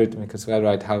bit algorithmic as well,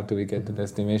 right? How do we get the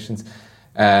estimations?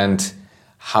 And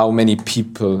how many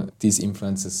people these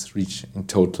influencers reach in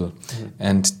total.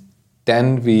 And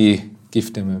then we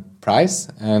give them a price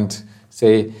and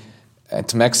say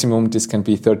at maximum this can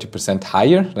be 30%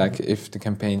 higher, like if the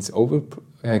campaign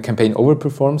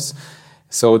overperforms.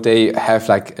 So they have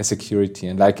like a security,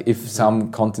 and like if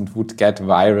some content would get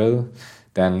viral,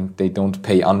 then they don't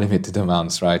pay unlimited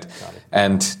amounts, right?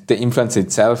 And the influencer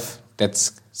itself,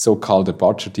 that's so-called a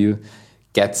barter deal,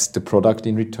 gets the product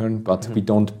in return, but we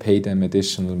don't pay them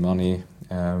additional money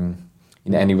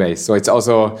in any way. So it's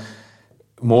also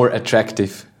more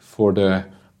attractive for the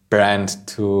brand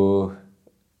to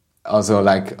also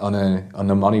like on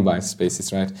a money-wise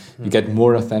basis, right? You get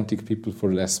more authentic people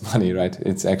for less money, right?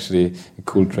 It's actually a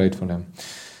cool trade for them.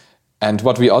 And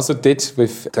what we also did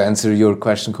to answer your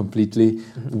question completely,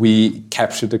 we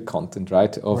capture the content,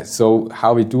 right? So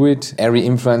how we do it, every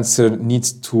influencer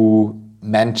needs to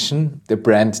mention the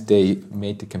brand they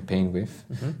made the campaign with.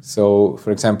 So,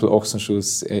 for example,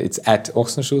 Ochsenschuss, it's at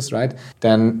Ochsenschuss, right?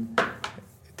 Then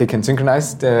they can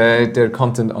synchronize their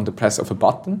content on the press of a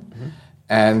button.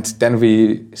 And then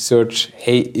we search,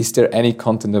 hey, is there any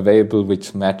content available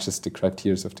which matches the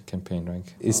criteria of the campaign,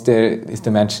 right? Is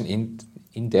the mention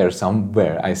in there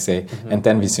somewhere, I say. And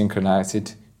then we synchronize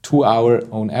it to our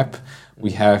own app.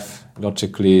 We have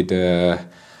logically the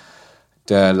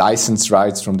license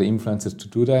rights from the influencers to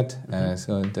do that,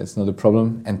 so that's not a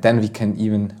problem. And then we can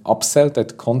even upsell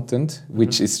that content,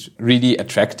 which is really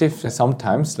attractive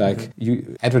sometimes, like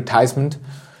advertisement,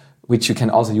 which you can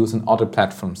also use on other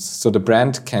platforms. So the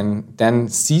brand can then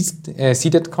see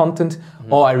that content.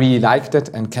 Oh, I really like that,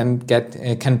 and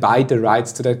can buy the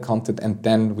rights to that content, and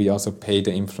then we also pay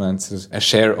the influencers a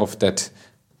share of that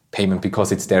payment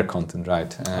because it's their content,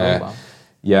 right? Wow.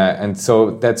 Yeah, and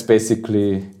so that's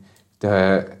basically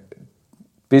the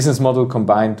business model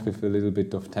combined with a little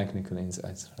bit of technical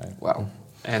insights, right? Wow.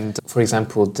 And for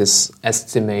example, this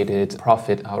estimated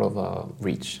profit out of a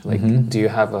reach, like, do you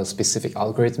have a specific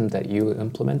algorithm that you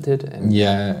implemented?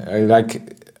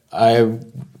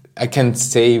 I can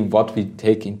say what we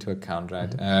take into account,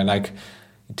 right?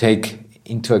 We take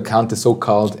into account the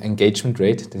so-called engagement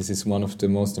rate. This is one of the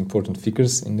most important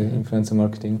figures in the influencer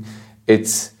marketing.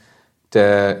 It's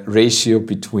the ratio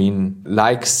between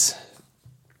likes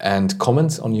and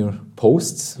comments on your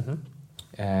posts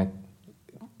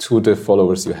to the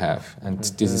followers you have. And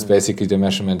this is basically the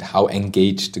measurement, how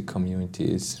engaged the community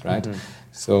is, right?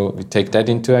 So we take that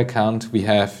into account. We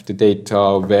have the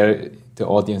data where the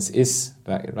audience is,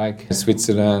 like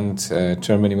Switzerland,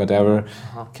 Germany, whatever,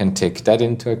 can take that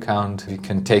into account. We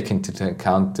can take into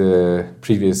account the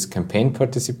previous campaign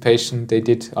participation they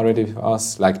did already with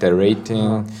us, like their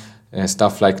rating,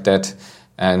 stuff like that.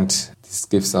 And this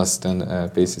gives us then a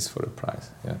basis for a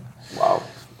price. Yeah. Wow.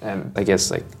 I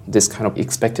guess like this kind of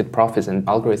expected profits and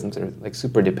algorithms are like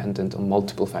super dependent on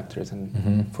multiple factors.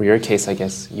 And for your case, I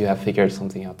guess you have figured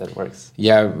something out that works.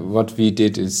 Yeah, what we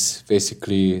did is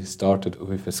basically started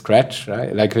with a scratch,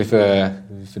 right? Like with a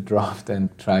draft,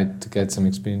 and tried to get some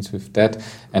experience with that.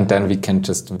 And then we can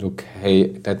just look, hey,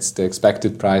 that's the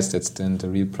expected price, that's then the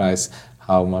real price,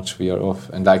 how much we are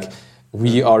off. And like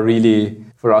we are really,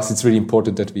 for us, it's really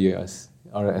important that we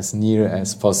are as near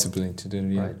as possible into the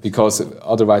real, because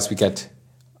otherwise we get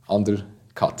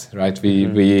undercut, right?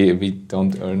 We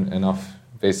don't earn enough,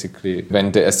 basically,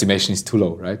 when the estimation is too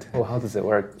low, right? Oh, how does it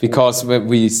work? Because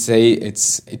we say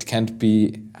it can't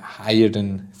be higher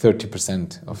than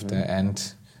 30% of the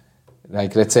end.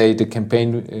 Like, let's say the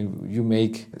campaign, you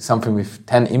make something with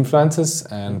 10 influencers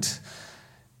and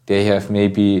they have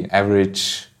maybe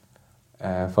average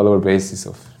follower basis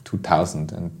of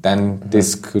 2,000. And then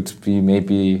this could be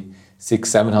maybe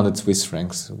 600-700 Swiss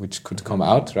francs, which could come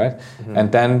out, right?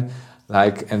 And then,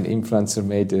 like, an influencer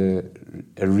made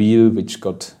a reel which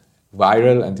got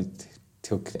viral and it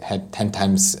had 10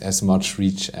 times as much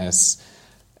reach as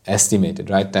estimated,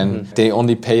 right? Then they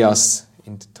only pay us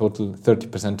in total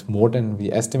 30% more than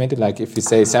we estimated. Like, if we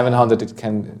say 700, it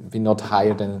can be not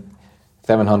higher than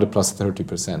 700 plus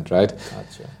 30%, right?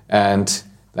 Gotcha. And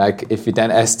like, if we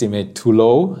then estimate too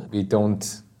low,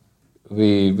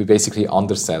 we basically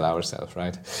undersell ourselves,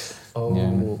 right? Oh,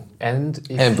 yeah. And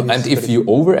if you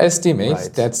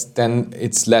overestimate, then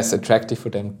it's less attractive for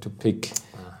them to pick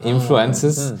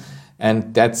influencers,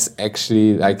 and that's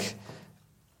actually, like,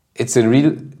 it's a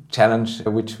real challenge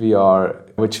which we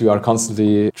are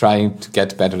constantly trying to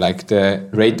get better, like the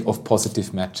rate of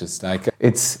positive matches. Like,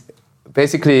 it's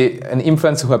basically an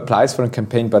influencer who applies for a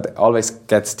campaign but always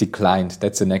gets declined.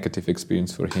 That's a negative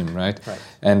experience for him, right?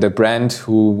 And a brand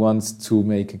who wants to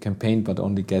make a campaign but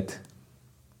only get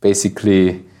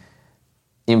basically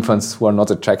influencers who are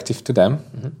not attractive to them,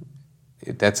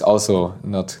 that's also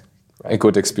not a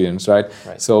good experience, right?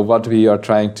 So what we are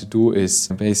trying to do is,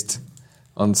 based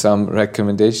on some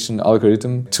recommendation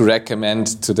algorithm, to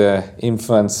recommend to the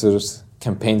influencers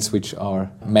campaigns which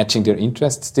are matching their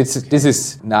interests. This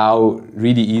is now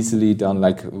really easily done.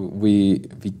 Like, we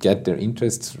get their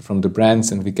interests from the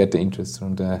brands and we get the interests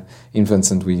from the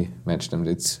influencers and we match them.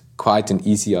 It's quite an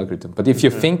easy algorithm. But if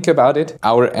you think about it,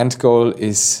 our end goal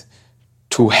is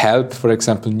to help, for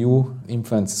example, new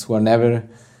influencers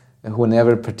who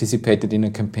never participated in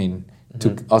a campaign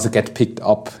to also get picked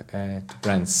up to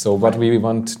brands. So what we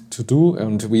want to do,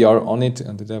 and we are on it,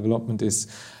 and the development is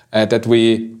that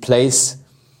we place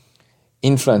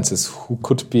influencers who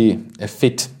could be a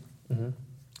fit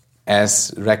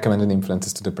as recommended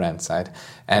influencers to the brand side.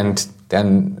 And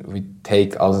then we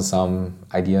take also some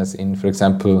ideas in, for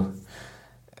example,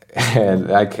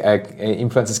 like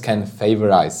influencers can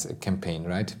favorize a campaign,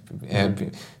 right?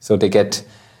 So they get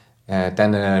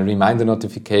then a reminder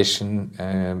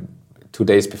notification 2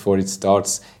 days before it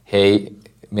starts, hey,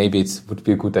 maybe it would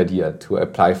be a good idea to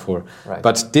apply for.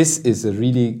 But this is a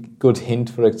really good hint,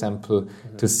 for example,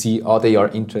 to see, they are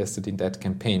interested in that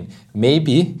campaign.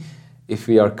 Maybe, if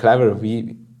we are clever,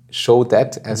 we show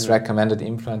that as recommended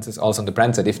influencers also on the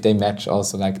brand side, if they match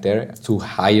also like there, to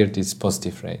higher this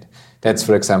positive rate. That's,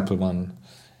 for example, one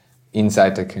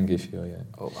insight I can give you. Yeah.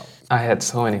 Oh, wow. I had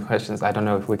so many questions. I don't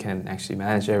know if we can actually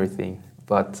manage everything.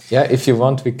 But yeah, if you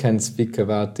want, we can speak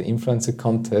about the influencer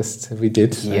contest we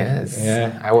did. Yes,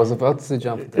 I was about to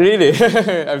jump there. Really?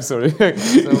 I'm sorry.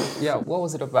 So, yeah, what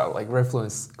was it about, like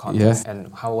Refluenced contest,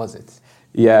 and how was it?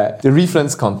 Yeah, the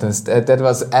Refluenced contest, that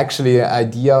was actually an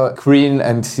idea Green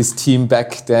and his team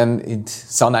back then in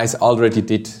Sunrise already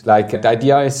did. Like, the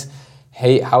idea is,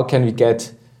 hey, how can we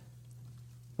get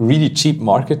really cheap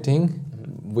marketing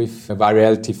with a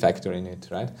virality factor in it,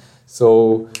 right?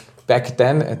 So back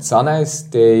then at Sunrise,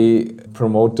 they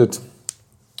promoted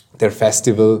their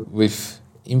festival with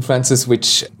influencers,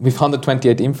 with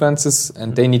 128 influencers,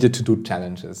 and they needed to do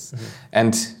challenges.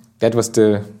 And that was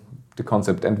the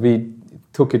concept. And we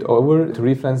took it over to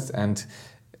Refluenced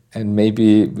and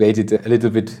maybe made it a little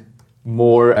bit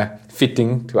more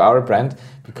fitting to our brand,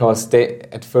 because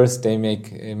they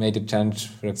made a challenge.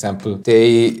 For example,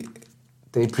 they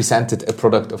presented a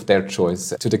product of their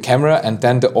choice to the camera, and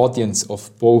then the audience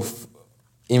of both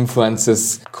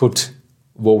influencers could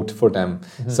vote for them.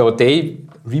 So they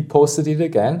reposted it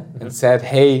again and said,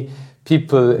 hey,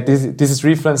 people, this is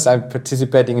Refluenced, I'm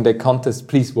participating in the contest,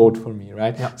 please vote for me,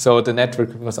 right? Yeah. So the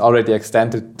network was already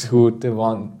extended to the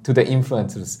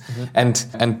influencers.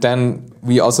 And then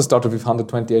we also started with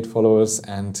 128 followers,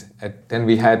 and then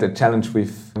we had a challenge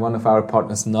with one of our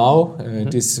partners now.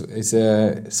 This is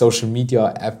a social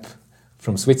media app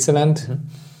from Switzerland.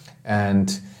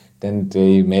 And then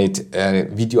they made a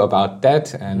video about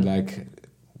that and like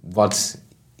what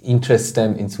interests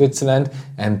them in Switzerland.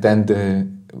 And then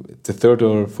the third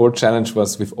or fourth challenge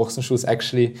was with Ochsenschuss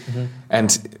actually.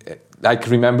 And like,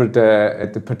 remember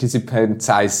the participant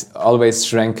size always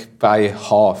shrank by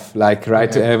half. Like,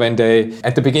 right, when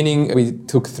at the beginning we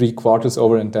took 3/4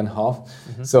 over and then half.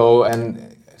 So,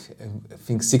 and I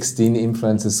think 16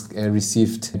 influencers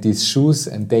received these shoes,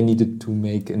 and they needed to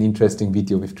make an interesting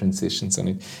video with transitions on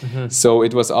it. So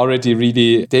it was already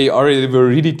really, they already were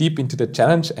really deep into the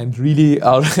challenge, and really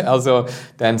also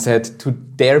then said to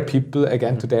their people,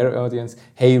 again, to their audience,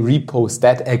 hey, repost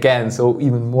that again, so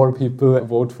even more people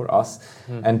vote for us.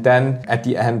 And then at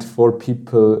the end, 4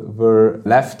 people were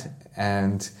left,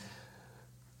 and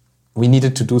we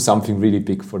needed to do something really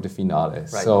big for the finale. Right.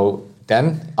 So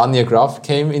then Anja Graf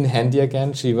came in handy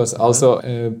again. She was also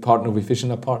a partner with Vision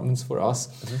Apartments for us.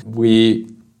 We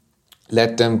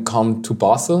let them come to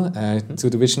Basel, to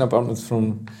the Vision Apartments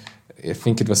from, I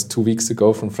think it was 2 weeks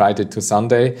ago, from Friday to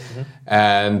Sunday.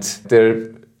 And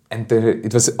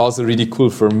it was also really cool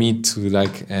for me to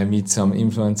meet some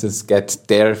influencers, get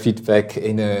their feedback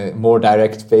in a more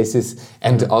direct basis,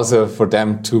 and also for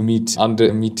them to meet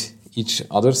each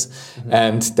other's.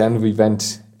 And then we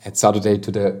went at Saturday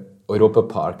to the Europa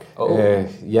Park.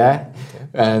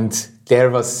 And there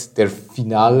was their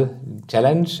final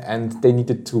challenge, and they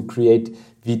needed to create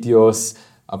videos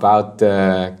about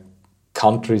the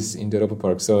countries in the Europa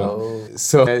Park.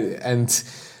 And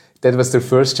that was their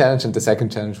first challenge, and the second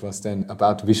challenge was then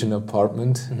about Vision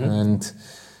Apartment. And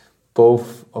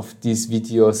both of these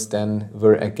videos then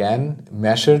were again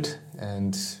measured,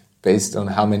 and based on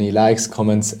how many likes,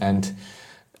 comments, and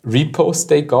reposts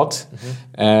they got.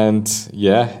 And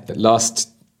last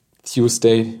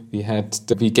Tuesday we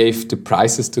gave the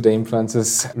prizes to the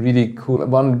influencers. Really cool.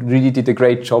 One really did a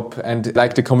great job, and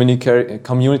like the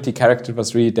community character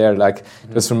was really there. Like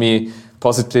it was for me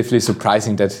positively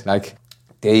surprising that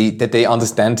they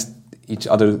understand each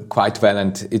other quite well,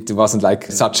 and it wasn't like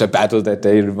such a battle that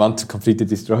they want to completely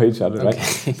destroy each other,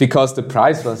 right? Because the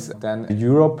prize was then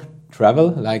Europe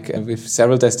travel, with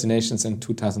several destinations and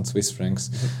 2,000 Swiss francs.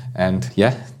 And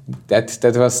that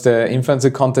was the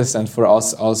influencer contest, and for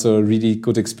us also a really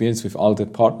good experience with all the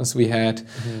partners we had.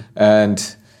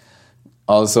 And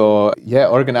also,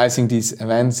 organizing these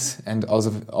events, and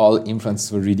also all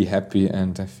influencers were really happy,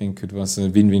 and I think it was a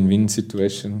win-win-win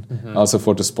situation. Also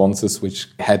for the sponsors, which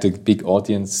had a big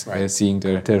audience seeing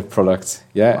their products.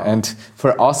 And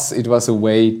for us, it was a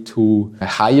way to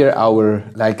hire our,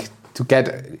 to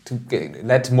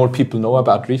let more people know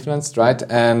about Refluenced, right?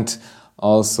 And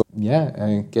also,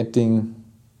 getting,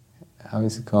 how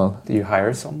is it called? Do you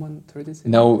hire someone through this?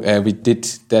 No, we did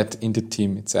that in the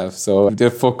team itself. So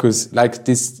the focus,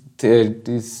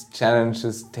 these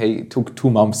challenges took 2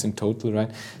 months in total,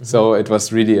 right? So it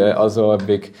was really also a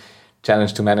big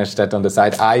challenge to manage that on the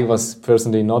side. I was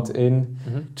personally not in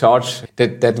charge.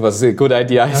 That was a good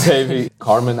idea, I say.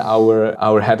 Carmen,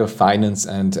 our head of finance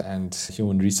and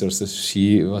human resources,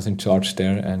 she was in charge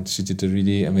there, and she did a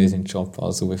really amazing job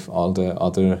also with all the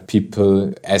other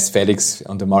people, as Felix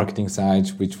on the marketing side,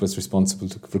 which was responsible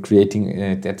for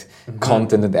creating that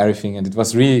content and everything. And it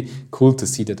was really cool to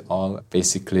see that all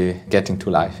basically getting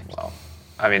to life. Wow.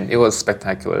 I mean, it was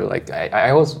spectacular.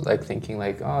 I was thinking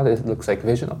this looks like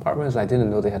Vision Apartments. I didn't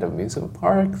know they had a amusement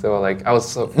park. So I was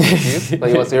so confused.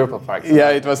 But it was Europa Park. So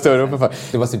it was the Europa Park.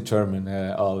 It was in German,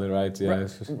 all right. Yeah.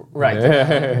 Right.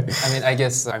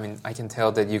 I can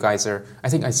tell that you guys are. I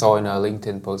think I saw in a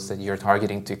LinkedIn post that you're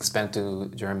targeting to expand to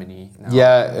Germany now.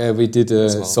 Yeah, we did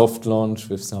a soft launch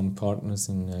with some partners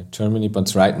in Germany,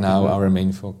 but right now our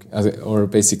main focus, or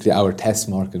basically our test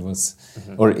market was,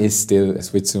 or is still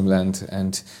Switzerland,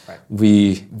 and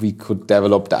we could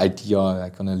develop the idea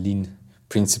on a lean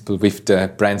principle with the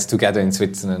brands together in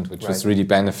Switzerland, which was really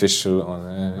beneficial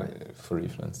for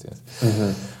Refluenced.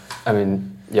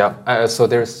 Yes. So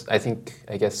there's,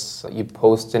 I guess you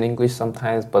post in English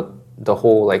sometimes, but the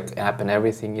whole app and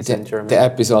everything is in German. The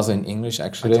app is also in English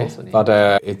actually, but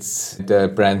it's the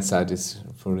brand side is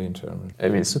fully in German. I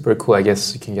mean, it's super cool. I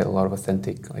guess you can get a lot of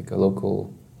authentic, a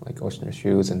local, Oceaner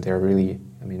shoes, and they're really,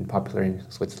 popular in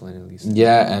Switzerland at least.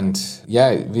 Yeah, and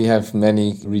we have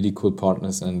many really cool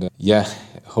partners, and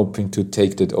hoping to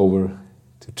take that over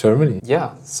to Germany.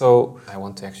 Yeah, so I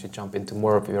want to actually jump into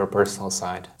more of your personal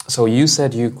side. So you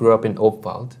said you grew up in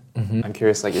Obwald. I'm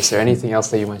curious, is there anything else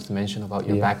that you want to mention about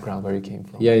your background, where you came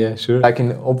from? Yeah, sure.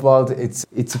 In Obwald,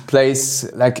 it's a place,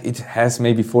 it has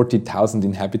maybe 40,000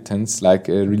 inhabitants, a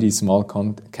really small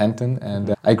canton.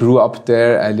 And I grew up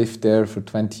there, I lived there for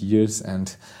 20 years,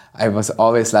 and I was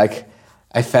always I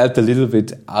felt a little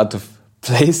bit out of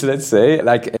place, let's say,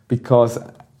 because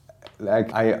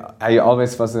I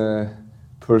always was a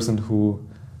person who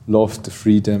loved the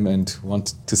freedom and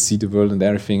wanted to see the world and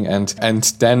everything. And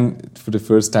then for the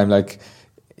first time,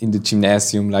 in the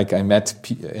gymnasium, I met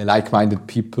like-minded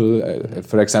people.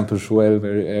 For example, Joel,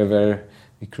 where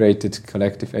we created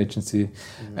collective agency,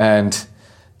 and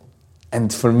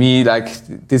And for me, like,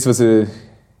 this was a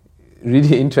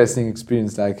really interesting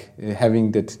experience, like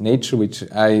having that nature, which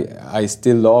I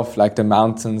still love, like the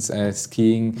mountains,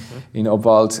 skiing in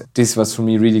Obwald. This was for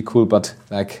me really cool, but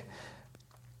like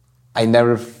I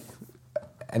never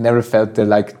felt that,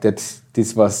 like, that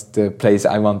this was the place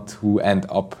I want to end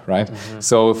up, right?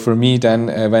 So for me then,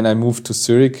 when I moved to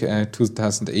Zurich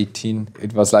 2018,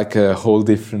 it was like a whole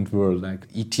different world, like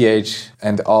ETH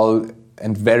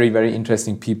and very, very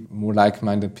interesting people, more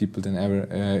like-minded people than ever.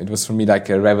 It was for me like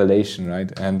a revelation,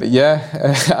 right? And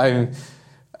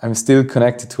I'm still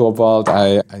connected to Obwald.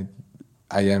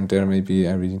 I am there maybe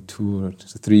every 2 or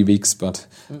 3 weeks, but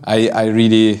I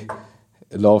really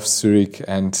love Zurich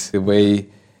and the way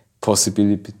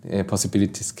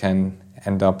possibilities can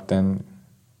end up then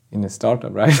in a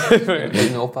startup, right?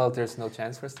 In Opal, there's no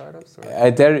chance for startups?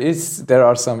 There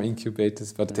are some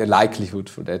incubators, but the likelihood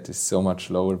for that is so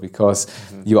much lower because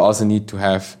you also need to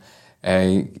have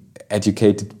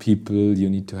educated people. You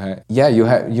need to have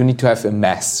you need to have a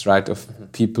mass, right, of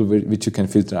people which you can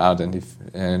filter out. And if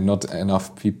not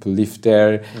enough people live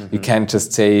there, you can't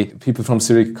just say people from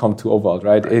Zurich come to Obwald,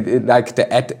 right? Like the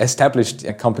established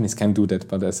companies can do that,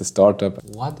 but as a startup,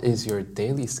 what is your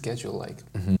daily schedule like?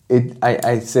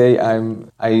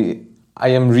 I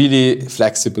am really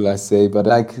flexible, I say, but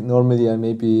like normally I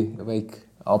maybe wake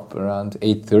up around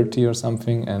 8:30 or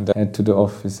something and head to the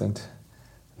office at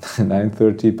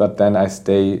 9:30, but then I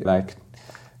stay like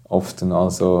often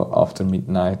also after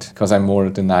midnight because I'm more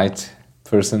the night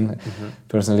person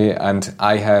personally, and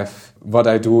I have what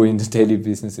I do in the daily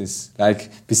business is like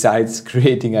besides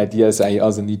creating ideas, I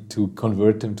also need to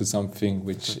convert them to something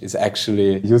which is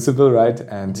actually usable, right?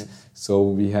 And so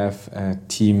we have a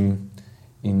team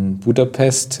in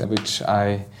Budapest, which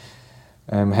I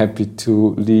am happy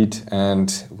to lead,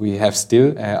 and we have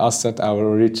still Assad,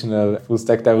 our original full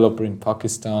stack developer in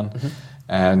Pakistan,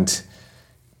 and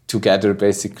together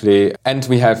basically, and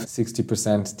we have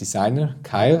 60% designer,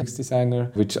 Kyle, designer,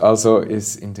 which also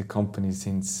is in the company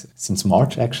since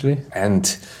March actually,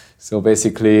 and so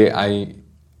basically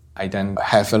I then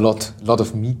have a lot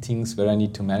of meetings where I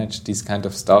need to manage this kind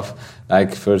of stuff,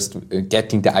 like first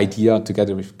getting the idea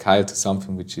together with Kyle to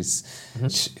something which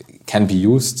can be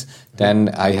used. Then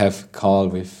I have call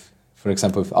with, for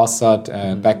example, with Assad,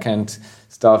 backend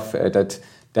stuff that.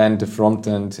 Then the front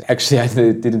end, actually I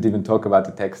didn't even talk about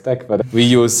the tech stack, but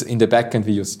in the backend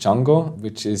we use Django,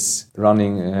 which is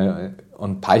running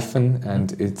on Python,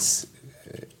 and it's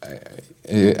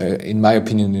in my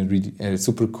opinion a really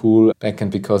super cool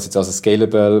backend because it's also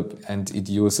scalable and it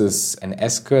uses an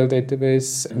SQL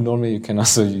database. Normally you can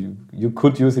also you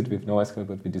could use it with no SQL,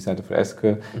 but we decided for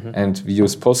SQL, and we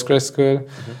use PostgreSQL.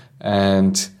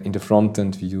 And in the front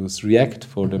end, we use React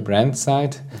for the brand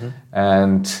side.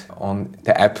 And on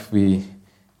the app, we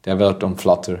developed on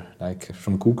Flutter, like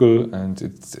from Google. And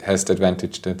it has the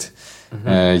advantage that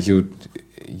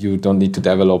you don't need to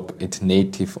develop it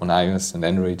native on iOS and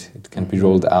Android. It can be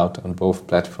rolled out on both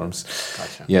platforms.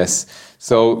 Gotcha. Yes.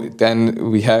 So then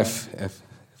we have a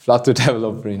Flutter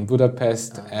developer in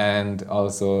Budapest and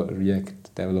also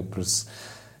React developers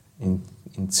in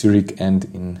Zurich and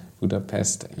in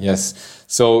Budapest. Yes.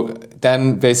 So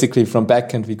then basically from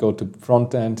backend we go to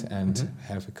front end and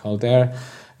have a call there.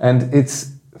 And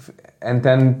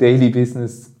then daily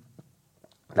business,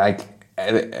 like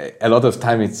a lot of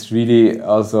time it's really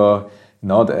also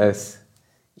not as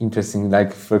interesting.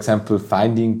 Like for example,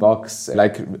 finding bugs,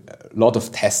 like a lot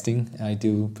of testing. I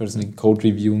do personally code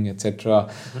reviewing, etc.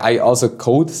 I also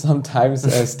code sometimes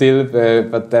still,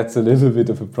 but that's a little bit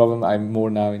of a problem. I'm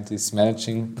more now in this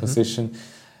managing position,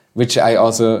 which I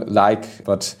also like,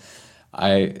 but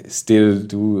I still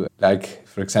do, like,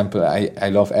 for example, I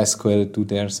love SQL, do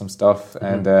there some stuff,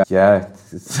 and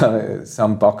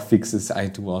some bug fixes I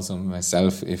do also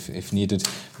myself if needed,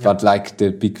 but like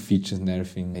the big features and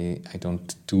everything I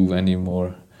don't do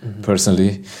anymore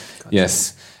personally. Gotcha.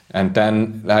 Yes, and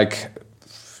then like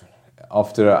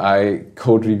after I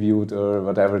code reviewed or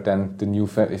whatever, then the new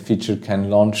feature can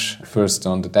launch first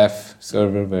on the dev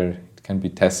server where can be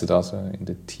tested also in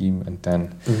the team, and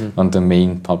then on the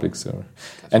main public server.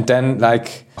 And then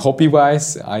like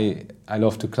hobby-wise, I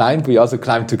love to climb. We also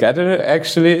climb together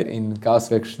actually in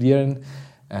Gaswerk Schlieren,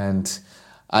 and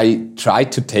I try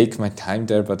to take my time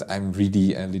there, but I'm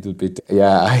really a little bit,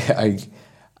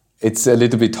 it's a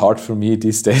little bit hard for me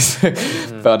these days.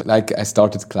 But like I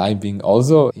started climbing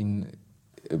also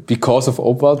because of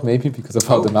Obwald, maybe because of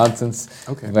all the mountains,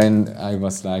 when I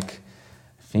was like,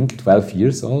 I think 12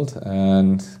 years old,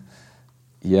 and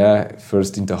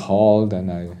first in the hall, then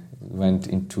I went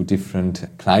into different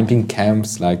climbing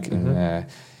camps, like in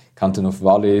Canton of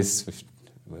Vallis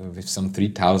with some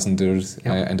 3,000ers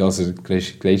and also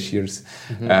glaciers.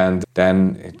 And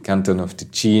then Canton of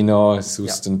Ticino,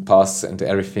 Susten Pass and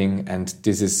everything. And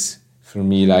this is for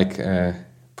me like a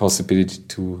possibility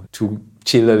to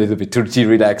chill a little bit, to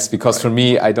relax, because for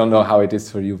me, I don't know how it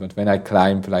is for you, but when I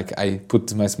climb, like I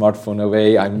put my smartphone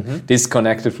away, I'm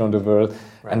disconnected from the world,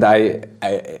 and I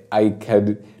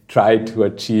can try to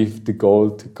achieve the goal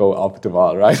to go up the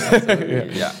wall, right?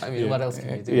 I mean, what else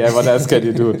can you do? Yeah, what else can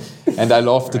you do? And I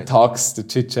love the talks, the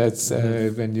chit-chats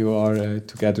when you are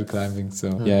together climbing,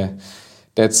 so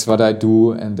that's what I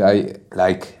do, and I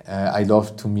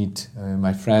love to meet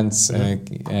my friends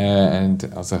and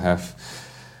also have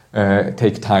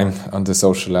take time on the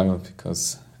social level,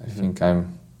 because I think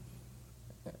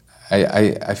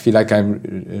I feel like I'm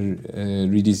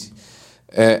really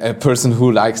a person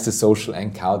who likes the social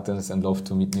encounters and love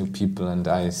to meet new people, and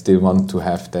I still want to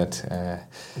have that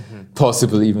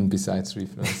possible even besides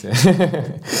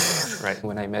Refluenced. Right.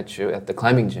 When I met you at the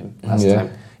climbing gym last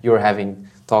time, you were having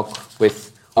talk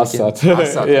with Assad.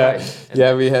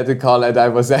 Right. We had a call, and I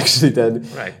was actually then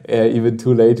even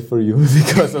too late for you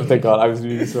because of the call. I was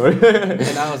really sorry.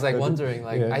 And I was like wondering,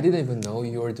 I didn't even know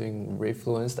you were doing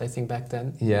Refluenced, I think, back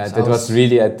then. Yeah, so that was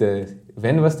really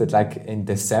when was that? Like in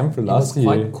December last year? It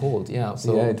was quite cold, yeah.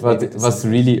 So it was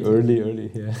really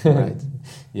early. Yeah. Right.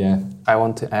 Yeah. I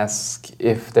want to ask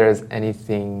if there's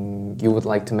anything you would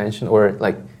like to mention, or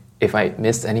like if I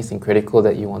missed anything critical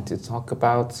that you want to talk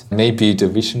about. Maybe the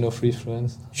vision of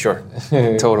Refluenced. Sure,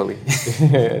 totally.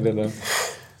 I don't know.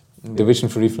 The vision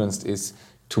for Refluenced is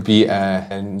to be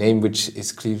a name which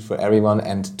is clear for everyone,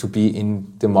 and to be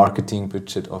in the marketing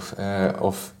budget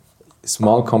of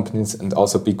small companies and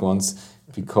also big ones,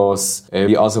 because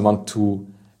we also want to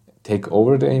take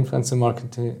over the influencer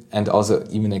marketing and also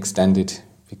even extend it,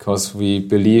 because we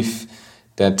believe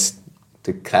that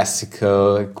the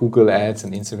classical Google ads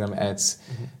and Instagram ads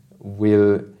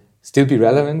will still be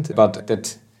relevant, but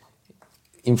that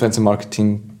influencer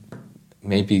marketing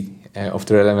maybe of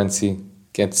the relevancy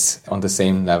gets on the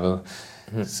same level.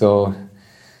 So,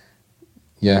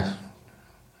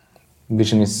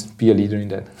 vision is be a leader in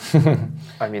that.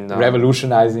 I mean,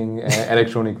 revolutionizing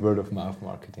electronic word of mouth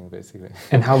marketing, basically.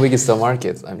 And how big is the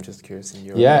market? I'm just curious in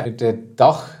Europe. Yeah, the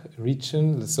DACH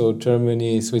region, so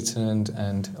Germany, Switzerland,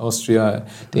 and Austria,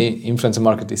 the influencer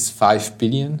market is 5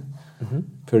 billion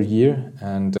per year,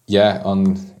 and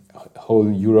on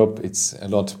whole Europe it's a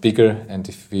lot bigger. And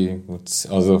if we would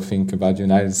also think about the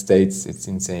United States, it's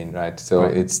insane, right? So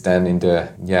it's then in the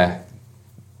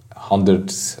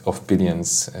hundreds of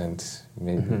billions, and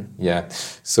maybe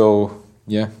So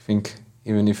I think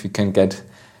even if we can get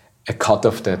a cut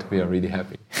of that, we are really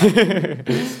happy.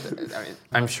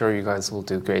 I'm sure you guys will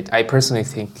do great. I personally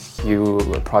think your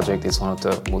project is one of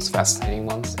the most fascinating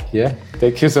ones. Yeah,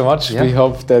 thank you so much. Yeah. We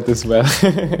hope that as well.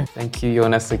 Thank you,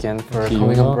 Jonas, again for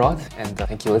coming abroad, and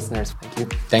thank you, listeners. Thank you.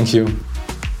 Thank you.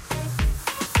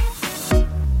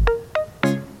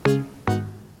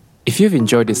 If you've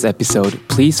enjoyed this episode,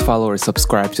 please follow or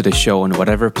subscribe to the show on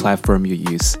whatever platform you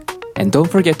use. And don't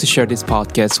forget to share this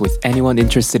podcast with anyone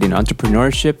interested in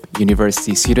entrepreneurship,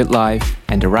 university student life,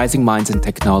 and the rising minds and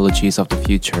technologies of the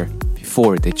future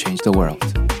before they change the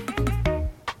world.